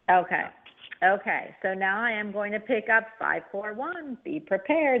 Okay. So now I am going to pick up 541. Be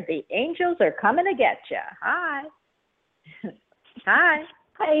prepared. The angels are coming to get you. Hi. Hi.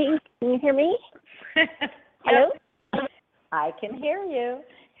 Hi. Can you hear me? Hello? I can hear you.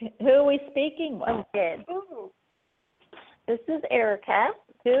 Who are we speaking with? I'm good. This is Erica.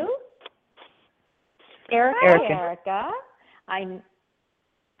 Who? Erica. Hi, Erica.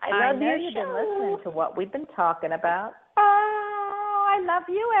 I love know your you've show. been listening to what we've been talking about. Oh, I love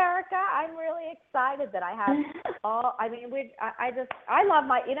you, Erica. I'm really excited that I have I love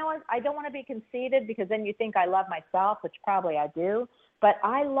my, you know what, I don't want to be conceited because then you think I love myself, which probably I do, but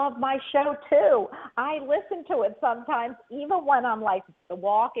I love my show too. I listen to it sometimes, even when I'm like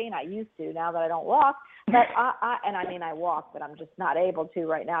walking. I used to, now that I don't walk, but I walk, but I'm just not able to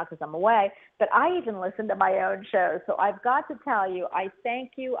right now because I'm away. But I even listen to my own show. So I've got to tell you, I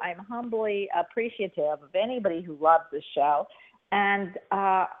thank you. I'm humbly appreciative of anybody who loves this show. And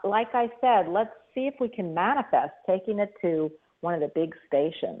like I said, let's see if we can manifest taking it to one of the big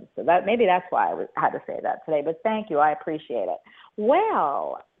stations. So maybe that's why I had to say that today. But thank you. I appreciate it.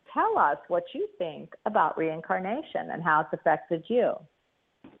 Well, tell us what you think about reincarnation and how it's affected you.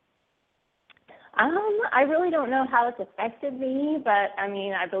 I really don't know how it's affected me, but I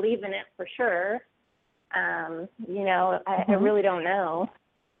mean, I believe in it for sure. I really don't know.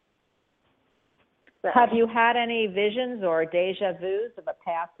 So. Have you had any visions or deja vus of a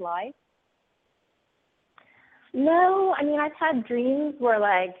past life? No, I mean, I've had dreams where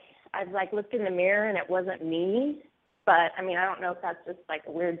I've looked in the mirror and it wasn't me, but I mean, I don't know if that's just like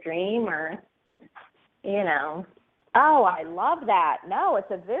a weird dream or, Oh, I love that. No, it's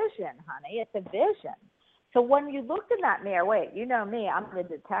a vision, honey. It's a vision. So when you looked in that mirror, wait, you know me, I'm the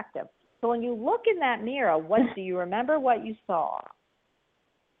detective. So when you look in that mirror, what do you remember what you saw?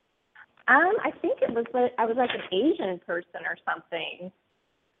 I think I was like an Asian person or something,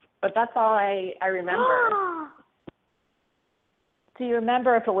 but that's all I remember. Do you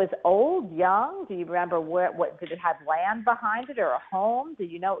remember if it was old, young? Do you remember what did it have land behind it or a home? Do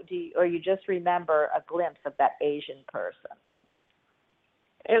you know? Or you just remember a glimpse of that Asian person?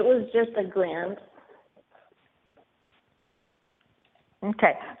 It was just a glimpse.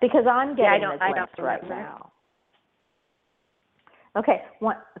 Okay, because I'm getting a glimpse right remember. now. Okay.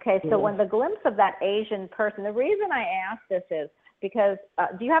 So when the glimpse of that Asian person, the reason I ask this is because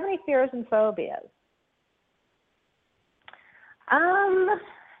do you have any fears and phobias?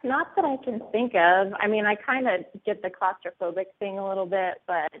 Not that I can think of. I mean, I kind of get the claustrophobic thing a little bit,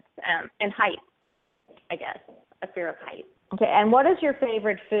 but and height, I guess, a fear of height. Okay, and what is your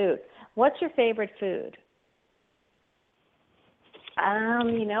favorite food? What's your favorite food? I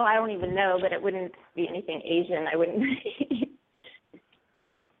don't even know, but it wouldn't be anything Asian. I wouldn't.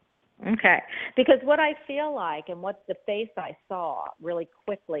 Okay, because what I feel like and what the face I saw really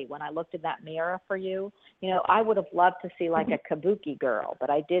quickly when I looked in that mirror for you, I would have loved to see like a kabuki girl, but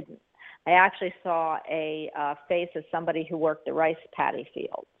I didn't. I actually saw a face of somebody who worked the rice paddy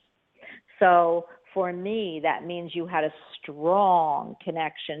fields. So for me, that means you had a strong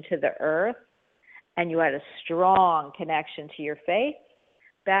connection to the earth and you had a strong connection to your faith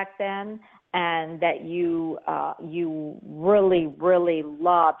back then, and that you really, really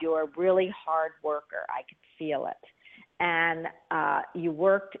loved. You were a really hard worker. I could feel it. And you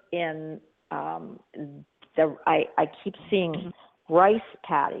worked in I keep seeing rice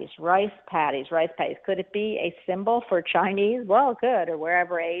paddies. Could it be a symbol for Chinese? Well, it could, or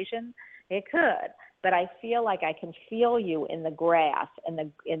wherever Asian. It could. But I feel like I can feel you in the grass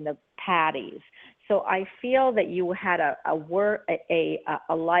and in the paddies. So I feel that you had a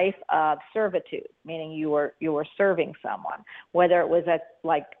life of servitude, meaning you were serving someone, whether it was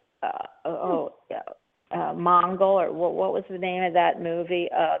Mongol, or what was the name of that movie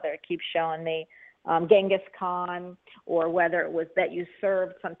that keeps showing me, Genghis Khan, or whether it was that you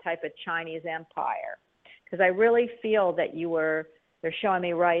served some type of Chinese empire. Because I really feel that they're showing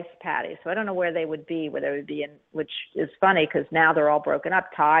me rice paddies, so I don't know where they would be, whether it would be in, which is funny because now they're all broken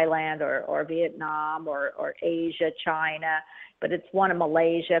up, Thailand or Vietnam or Asia, China, but it's one in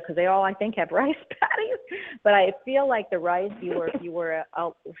Malaysia because they all, I think, have rice paddies. But I feel like the rice, you were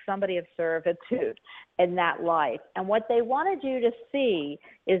somebody of servitude in that life. And what they wanted you to see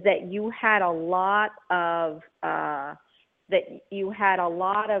is that you had a lot of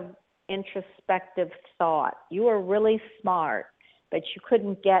introspective thought. You were really smart, but you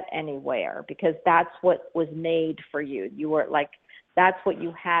couldn't get anywhere because that's what was made for you. You were like, that's what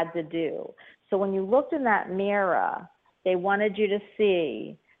you had to do. So when you looked in that mirror, they wanted you to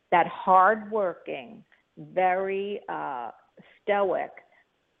see that hardworking, very stoic,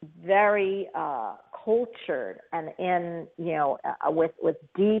 very cultured, and with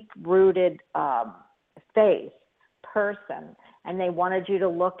deep-rooted faith person. And they wanted you to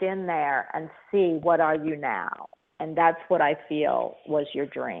look in there and see, what are you now? And that's what I feel was your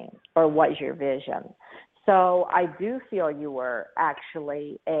dream or was your vision. So I do feel you were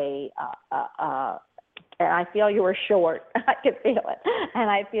actually and I feel you were short. I can feel it. And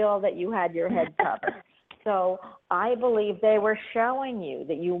I feel that you had your head covered. So I believe they were showing you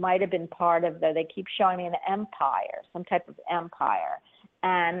that you might have been part of they keep showing me an empire, some type of empire,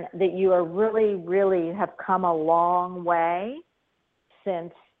 and that you are really, really have come a long way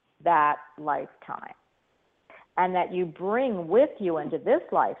since that lifetime. And that you bring with you into this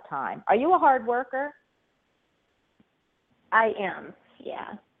lifetime. Are you a hard worker? I am,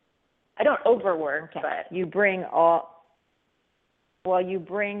 yeah. I don't overwork, okay. But you bring you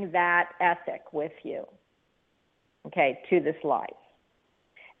bring that ethic with you, okay, to this life.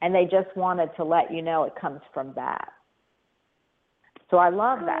 And they just wanted to let you know it comes from that. So I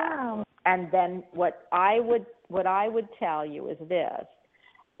love that. Wow. And then what I would tell you is this.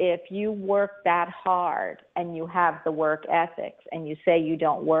 If you work that hard and you have the work ethics and you say you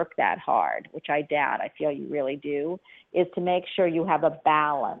don't work that hard, which I doubt, I feel you really do, is to make sure you have a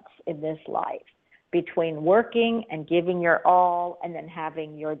balance in this life between working and giving your all and then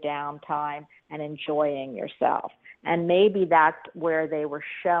having your downtime and enjoying yourself. And maybe that's where they were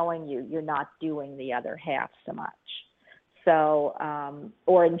showing you you're not doing the other half so much. So,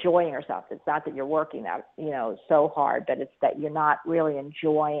 or enjoying yourself. It's not that you're working that, so hard, but it's that you're not really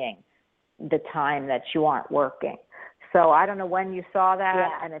enjoying the time that you aren't working. So I don't know when you saw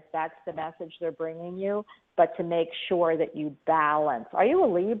that and if that's the message they're bringing you, but to make sure that you balance. Are you a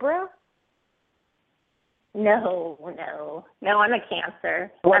Libra? No, I'm a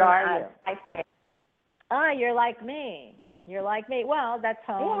Cancer. What are you? You're like me. Well, that's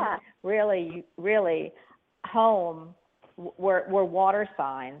home. Yeah. Really, really home. We're water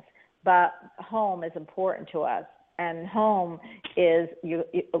signs, but home is important to us. And home is,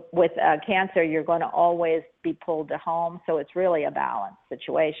 with Cancer, you're going to always be pulled to home. So it's really a balanced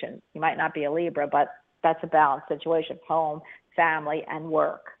situation. You might not be a Libra, but that's a balanced situation: home, family, and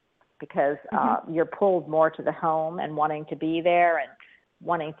work. Because you're pulled more to the home and wanting to be there and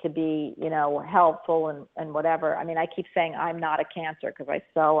wanting to be, helpful and whatever. I mean, I keep saying I'm not a Cancer because I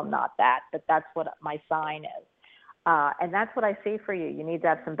so am not that, but that's what my sign is. And that's what I see for you. You need to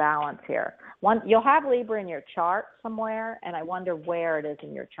have some balance here. You'll have Libra in your chart somewhere, and I wonder where it is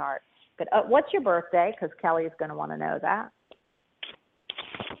in your chart. But what's your birthday? Because Kelly is going to want to know that.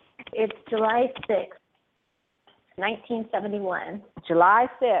 It's July 6th. 1971. July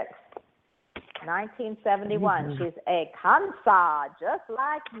 6th, 1971. She's a Cancer, just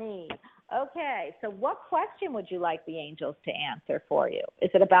like me. Okay, so what question would you like the angels to answer for you? Is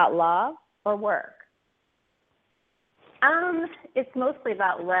it about love or work? It's mostly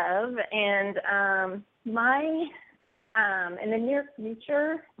about love, and in the near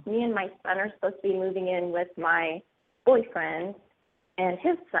future, me and my son are supposed to be moving in with my boyfriend and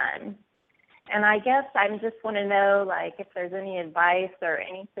his son. And I guess I just want to know, like, if there's any advice or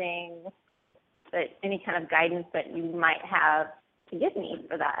anything, any kind of guidance that you might have to give me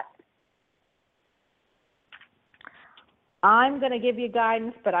for that. I'm going to give you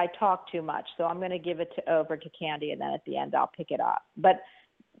guidance, but I talk too much, so I'm going to give it over to Candy, and then at the end I'll pick it up. But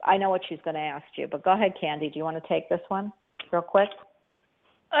I know what she's going to ask you. But go ahead, Candy. Do you want to take this one real quick?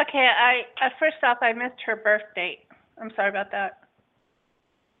 Okay. First off, I missed her birth date. I'm sorry about that.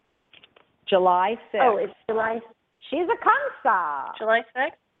 July 6th. Oh, it's July. She's a Cancer. July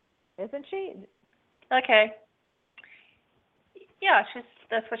 6th? Isn't she? Okay. Yeah,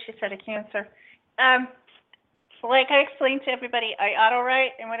 that's what she said, a Cancer. Like I explained to everybody, I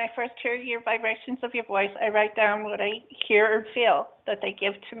auto-write, and when I first hear your vibrations of your voice, I write down what I hear or feel that they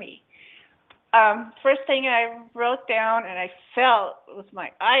give to me. First thing I wrote down and I felt was my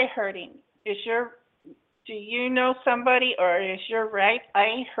eye hurting. Do you know somebody, or is your right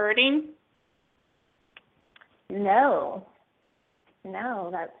eye hurting? No,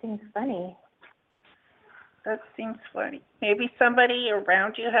 that seems funny. That seems funny. Maybe somebody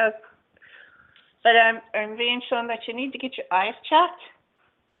around you has. But I'm being shown that you need to get your eyes checked.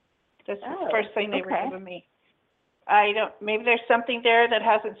 That's the first thing they were giving me. Maybe there's something there that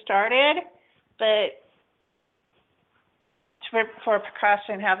hasn't started, but for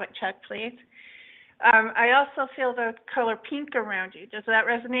precaution, have it checked, please. I also feel the color pink around you. Does that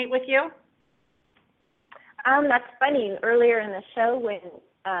resonate with you? That's funny. Earlier in the show when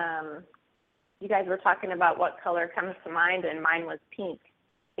you guys were talking about what color comes to mind, and mine was pink,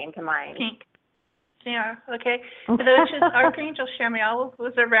 came to mind. Pink. Yeah, okay. So which is Archangel Shamiel,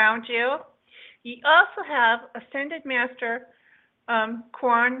 who's around you. You also have Ascended Master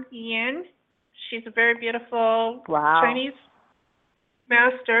Kuan Yin. She's a very beautiful Chinese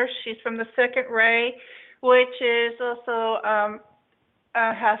master. She's from the second ray, which is also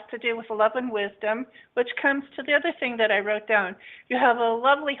has to do with love and wisdom, which comes to the other thing that I wrote down. You have a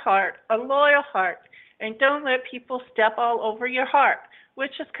lovely heart, a loyal heart, and don't let people step all over your heart,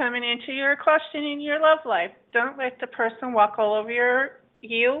 which is coming into your question in your love life. Don't let the person walk all over your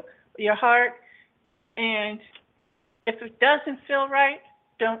heart, and if it doesn't feel right,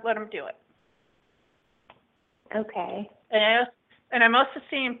 don't let them do it. Okay. And I'm also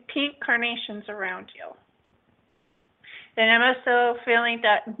seeing pink carnations around you. And I'm also feeling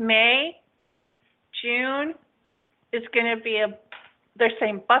that May, June is going to be they're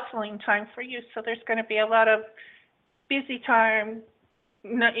saying bustling time for you, so there's going to be a lot of busy time.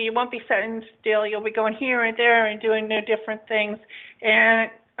 No, you won't be sitting still. You'll be going here and there and doing new different things,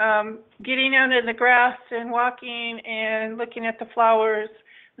 and getting out in the grass and walking and looking at the flowers,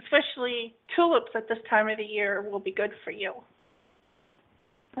 especially tulips at this time of the year, will be good for you.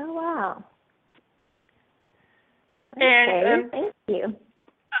 Oh, wow. Okay, and thank you.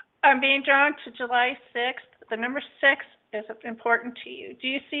 I'm being drawn to July 6th. The number 6 is important to you. Do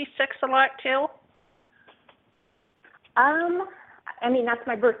you see 6 a lot too? I mean, that's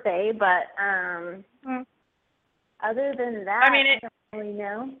my birthday, but other than that, I don't really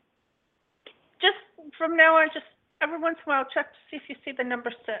know. Just from now on, just every once in a while, check to see if you see the number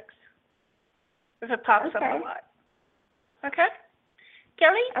 6, if it pops up a lot. Okay?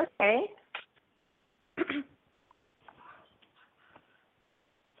 Kelly? Okay.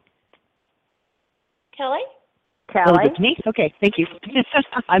 Kelly? Oh, it's me? Okay, thank you.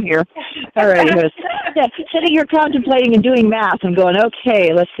 I'm here. All right. Yeah, sitting here contemplating and doing math and going,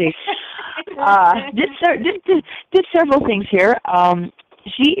 okay, let's see. Did several things here.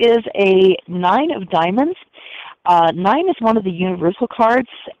 She is a 9 of diamonds. 9 is one of the universal cards.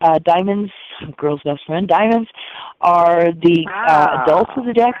 Diamonds, girl's best friend. Diamonds are the adults of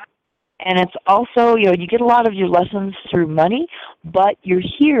the deck. And it's also, you get a lot of your lessons through money, but you're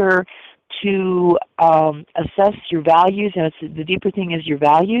here to assess your values, and the deeper thing is your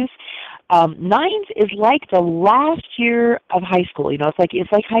values. 9s is like the last year of high school. It's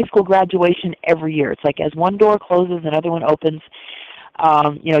like high school graduation every year. It's like as one door closes, another one opens.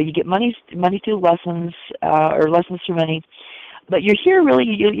 You get money through lessons or lessons through money. But you're here really,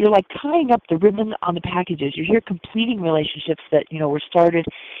 you're like tying up the ribbon on the packages. You're here completing relationships that, were started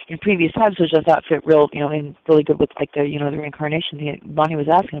in previous times, which I thought fit real, and really good with like the reincarnation that Bonnie was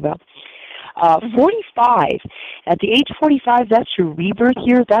asking about. 45, at the age 45, that's your rebirth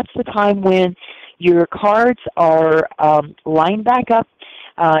year. That's the time when your cards are lined back up.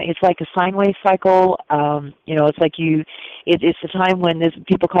 It's like a sine wave cycle. It's like it's the time when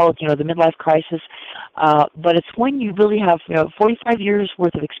people call it, the midlife crisis. But it's when you really have, 45 years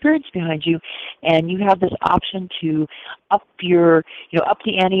worth of experience behind you, and you have this option to up up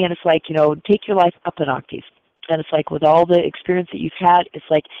the ante, and it's like, take your life up an octave. And it's like with all the experience that you've had, it's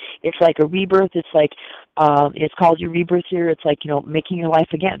like a rebirth. It's like it's called your rebirth year. It's like making your life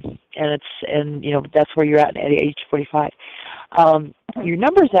again, and that's where you're at age 45. Your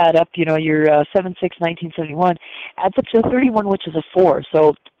numbers add up. Your 7/6/1971 adds up to 31, which is a 4.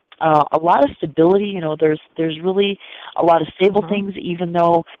 So a lot of stability. There's really a lot of stable things, even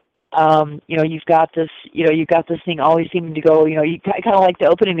though. You've got this thing always seeming to go, you kind of like the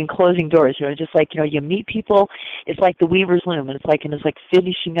opening and closing doors, just like, you meet people, it's like the weaver's loom, and it's like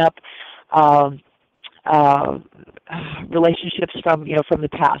finishing up, relationships from the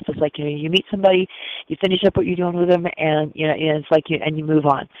past. It's like, you meet somebody, you finish up what you're doing with them, and, it's like, and you move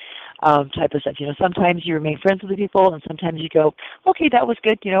on. Type of stuff. Sometimes you remain friends with the people, and sometimes you go, okay, that was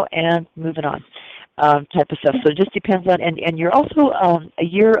good, and moving on. Type of stuff. So it just depends on, and you're also a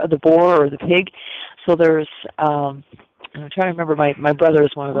year of the boar or the pig. So there's, I'm trying to remember. My brother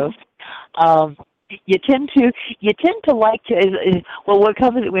is one of those. You tend to like to. Well, what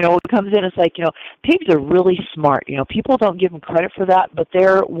comes in, it's like, pigs are really smart. People don't give them credit for that, but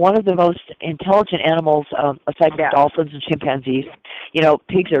they're one of the most intelligent animals aside from dolphins and chimpanzees.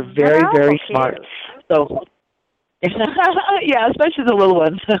 Pigs are very, very smart. So. Yeah, especially the little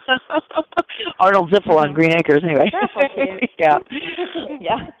ones. Arnold Ziffel on Green Acres, anyway. Yeah.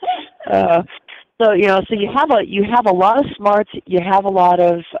 Yeah. So you have a lot of smarts. You have a lot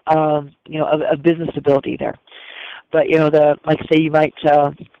of of business ability there. But like I say, you might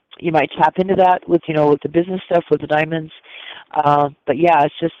tap into that with with the business stuff, with the diamonds. But yeah,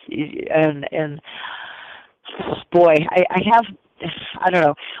 it's just and boy, I don't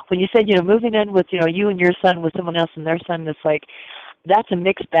know. When you said, moving in with, you and your son with someone else and their son, it's like, that's a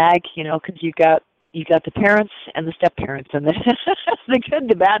mixed bag, because you got the parents and the step parents, and the good,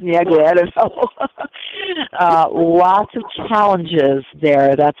 the bad, and the ugly. I don't know. Lots of challenges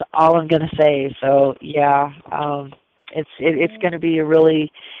there. That's all I'm going to say. So yeah, it's going to be a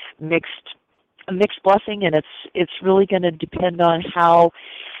really mixed blessing, and it's really going to depend on how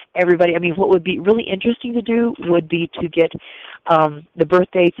everybody. I mean, what would be really interesting to do would be to get the birth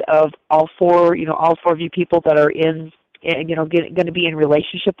dates of all four of you people that are in, going to be in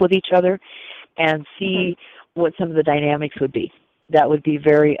relationship with each other, and see what some of the dynamics would be. That would be a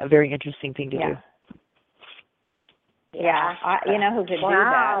very interesting thing to do. Yeah, who could do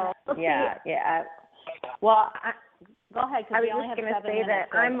that? Yeah. Well, go ahead. I was just going to say that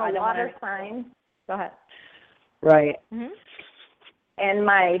I'm a water sign. Go ahead. Right. Mm-hmm. And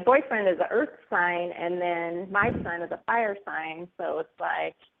my boyfriend is an earth sign, and then my son is a fire sign. So it's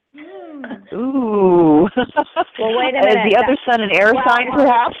like, ooh. Well, wait a minute. Is the other son an air sign,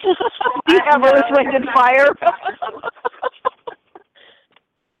 perhaps? Do you have earth, wind, and fire?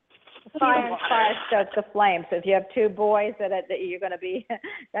 Fire stokes the flame. So if you have two boys, that you're going to be,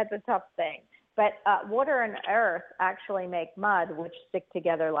 that's a tough thing. But water and earth actually make mud, which stick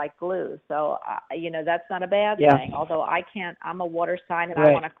together like glue. So, that's not a bad thing. Although I'm a water sign, and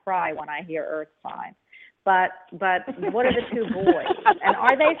I want to cry when I hear earth sign. But what are the two boys? And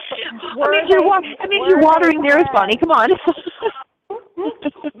are they? You're watering the earth, Bonnie. Come on.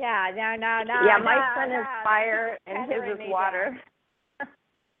 Yeah, no. Yeah, my son is fire, and his is water.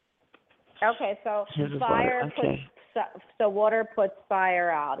 Okay, so fire so water puts fire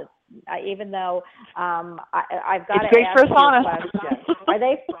out. Even though I've got to ask you a question. Are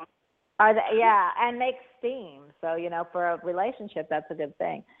they? Yeah, and make steam. So for a relationship, that's a good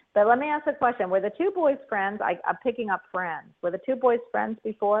thing. But let me ask a question: were the two boys friends? I'm picking up friends. Were the two boys friends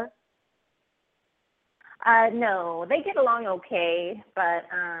before? No, they get along okay, but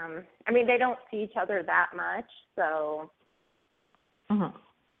they don't see each other that much. So. Mm-hmm.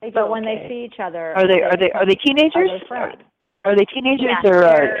 But when they see each other, are they teenagers? Are they friends? Are they teenagers or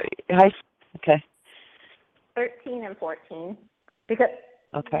high? Okay. 13 and 14. Because.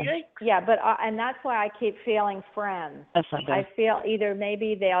 Okay. Yeah, but and that's why I keep feeling friends. That's not good. I feel either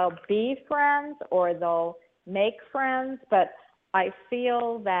maybe they'll be friends or they'll make friends, but I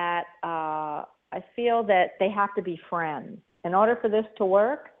feel that they have to be friends. In order for this to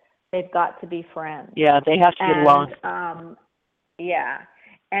work, they've got to be friends. Yeah, they have to get along. Yeah.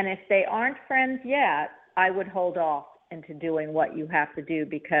 And if they aren't friends yet, I would hold off into doing what you have to do,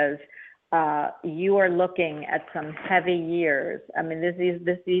 because you are looking at some heavy years. I mean,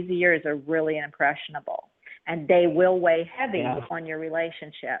 these years are really impressionable, and they will weigh heavy on your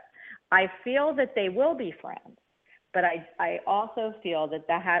relationship. I feel that they will be friends, but I also feel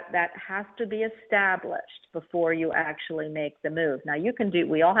that has to be established before you actually make the move. Now,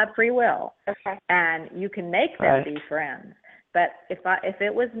 we all have free will, and you can make them be friends. But if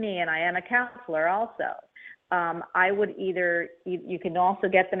it was me, and I am a counselor also, I would you can also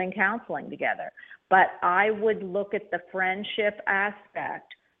get them in counseling together, but I would look at the friendship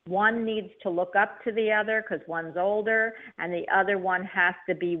aspect. One needs to look up to the other because one's older, and the other one has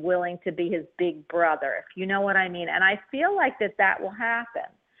to be willing to be his big brother, if you know what I mean. And I feel like that will happen.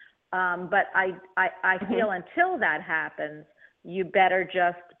 But I feel until that happens, you better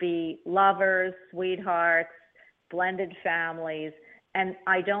just be lovers, sweethearts, blended families. And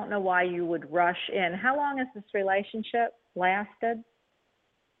I don't know why you would rush in. How long has this relationship lasted?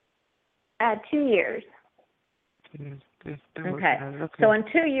 2 years. Okay. So in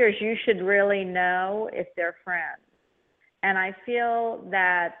 2 years, you should really know if they're friends. And I feel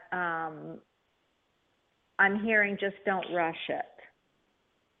that I'm hearing just don't rush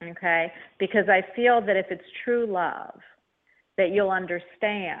it. Okay? Because I feel that if it's true love, that you'll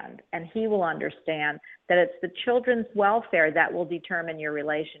understand, and he will understand, that it's the children's welfare that will determine your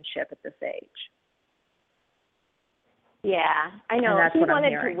relationship at this age. Yeah, I know. He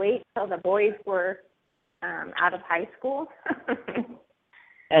wanted to wait till the boys were out of high school.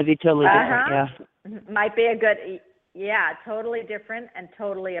 That'd be totally different, Might be a good, totally different and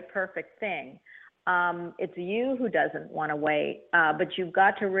totally a perfect thing. It's you who doesn't want to wait, but you've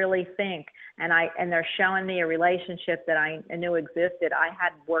got to really think. And they're showing me a relationship that I knew existed. I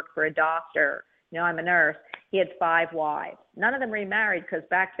had worked for a doctor. I'm a nurse. He had 5 wives. None of them remarried because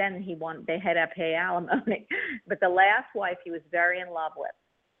back then they had to pay alimony. But the last wife he was very in love with,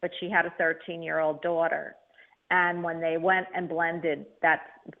 but she had a 13-year-old daughter. And when they went and blended, that's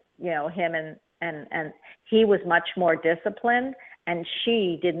him and he was much more disciplined. And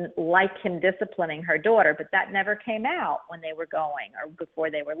she didn't like him disciplining her daughter, but that never came out when they were going or before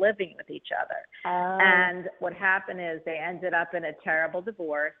they were living with each other. And what happened is they ended up in a terrible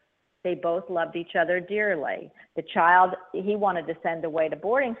divorce. They both loved each other dearly. The child, he wanted to send away to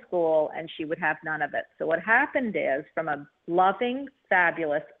boarding school, and she would have none of it. So what happened is, from a loving,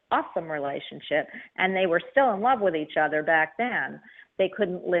 fabulous, awesome relationship, and they were still in love with each other back then, they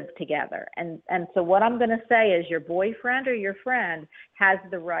couldn't live together. And so what I'm going to say is your boyfriend or your friend has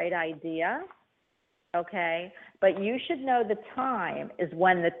the right idea, okay? But you should know the time is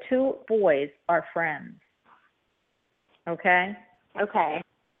when the 2 boys are friends, okay? Okay.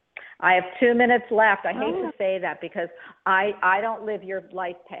 I have 2 minutes left. I hate to say that because I don't live your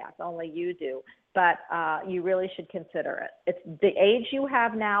life path, only you do. But you really should consider it. It's the age you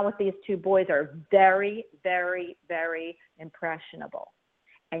have now with these 2 boys are very, very, very impressionable.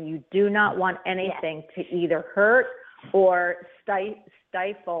 And you do not want anything to either hurt or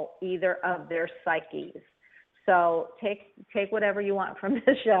stifle either of their psyches. So take whatever you want from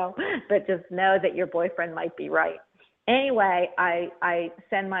the show, but just know that your boyfriend might be right. Anyway, I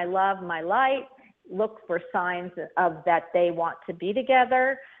send my love, my light. Look for signs of that they want to be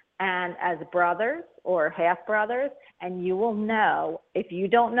together and as brothers or half brothers, and you will know. If you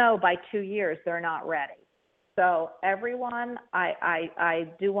don't know by 2 years, they're not ready. So everyone, I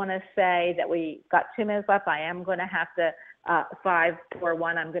do want to say that we got 2 minutes left. I am going to have to 5, 4,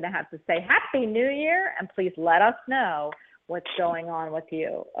 1. I'm going to have to say Happy New Year, and please let us know what's going on with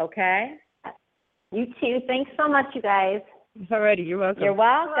you. Okay? You too. Thanks so much, you guys. All righty. You're welcome. You're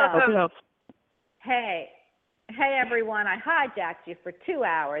welcome. Hey, everyone. I hijacked you for 2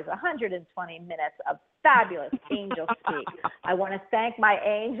 hours, 120 minutes of fabulous angel speak. I want to thank my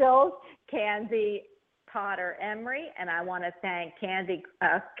angels, CANDIE, Potter, Emery, and I want to thank CANDIE,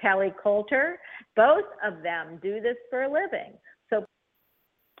 Kelly Coulter. Both of them do this for a living. So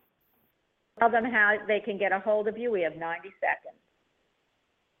tell them how they can get a hold of you. We have 90 seconds.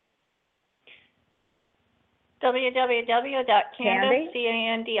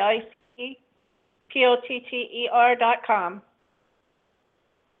 www.candicepotter.com.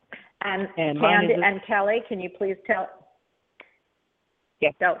 And CANDIE and Kelly, can you please tell?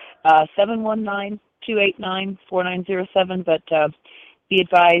 Yeah. So 719-289-4907. But be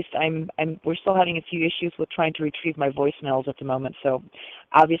advised, we're still having a few issues with trying to retrieve my voicemails at the moment. So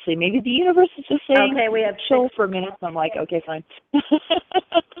obviously, maybe the universe is just saying, okay, we have chill for a minute. So I'm like, okay, fine.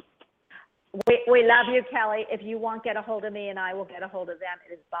 we We love you, Kelly. If you want to get a hold of me and I will get a hold of them,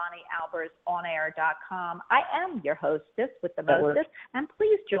 it is BonnieAlbersOnAir.com. I am your hostess with the mostest, and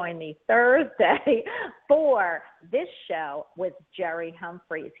please join me Thursday for this show with Jerry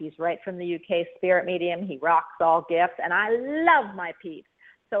Humphreys. He's right from the UK, Spirit Medium. He rocks all gifts, and I love my peeps.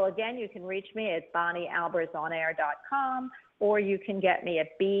 So again, you can reach me at BonnieAlbersOnAir.com, or you can get me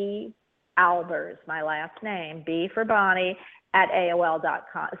at B. Albers, my last name, B for Bonnie, at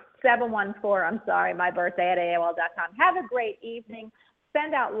AOL.com. 714, my birthday at AOL.com. Have a great evening.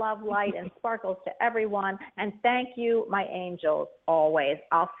 Send out love, light, and sparkles to everyone. And thank you, my angels, always.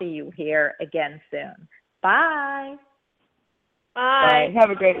 I'll see you here again soon. Bye. Bye. Have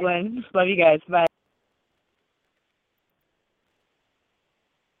a great one. Love you guys. Bye.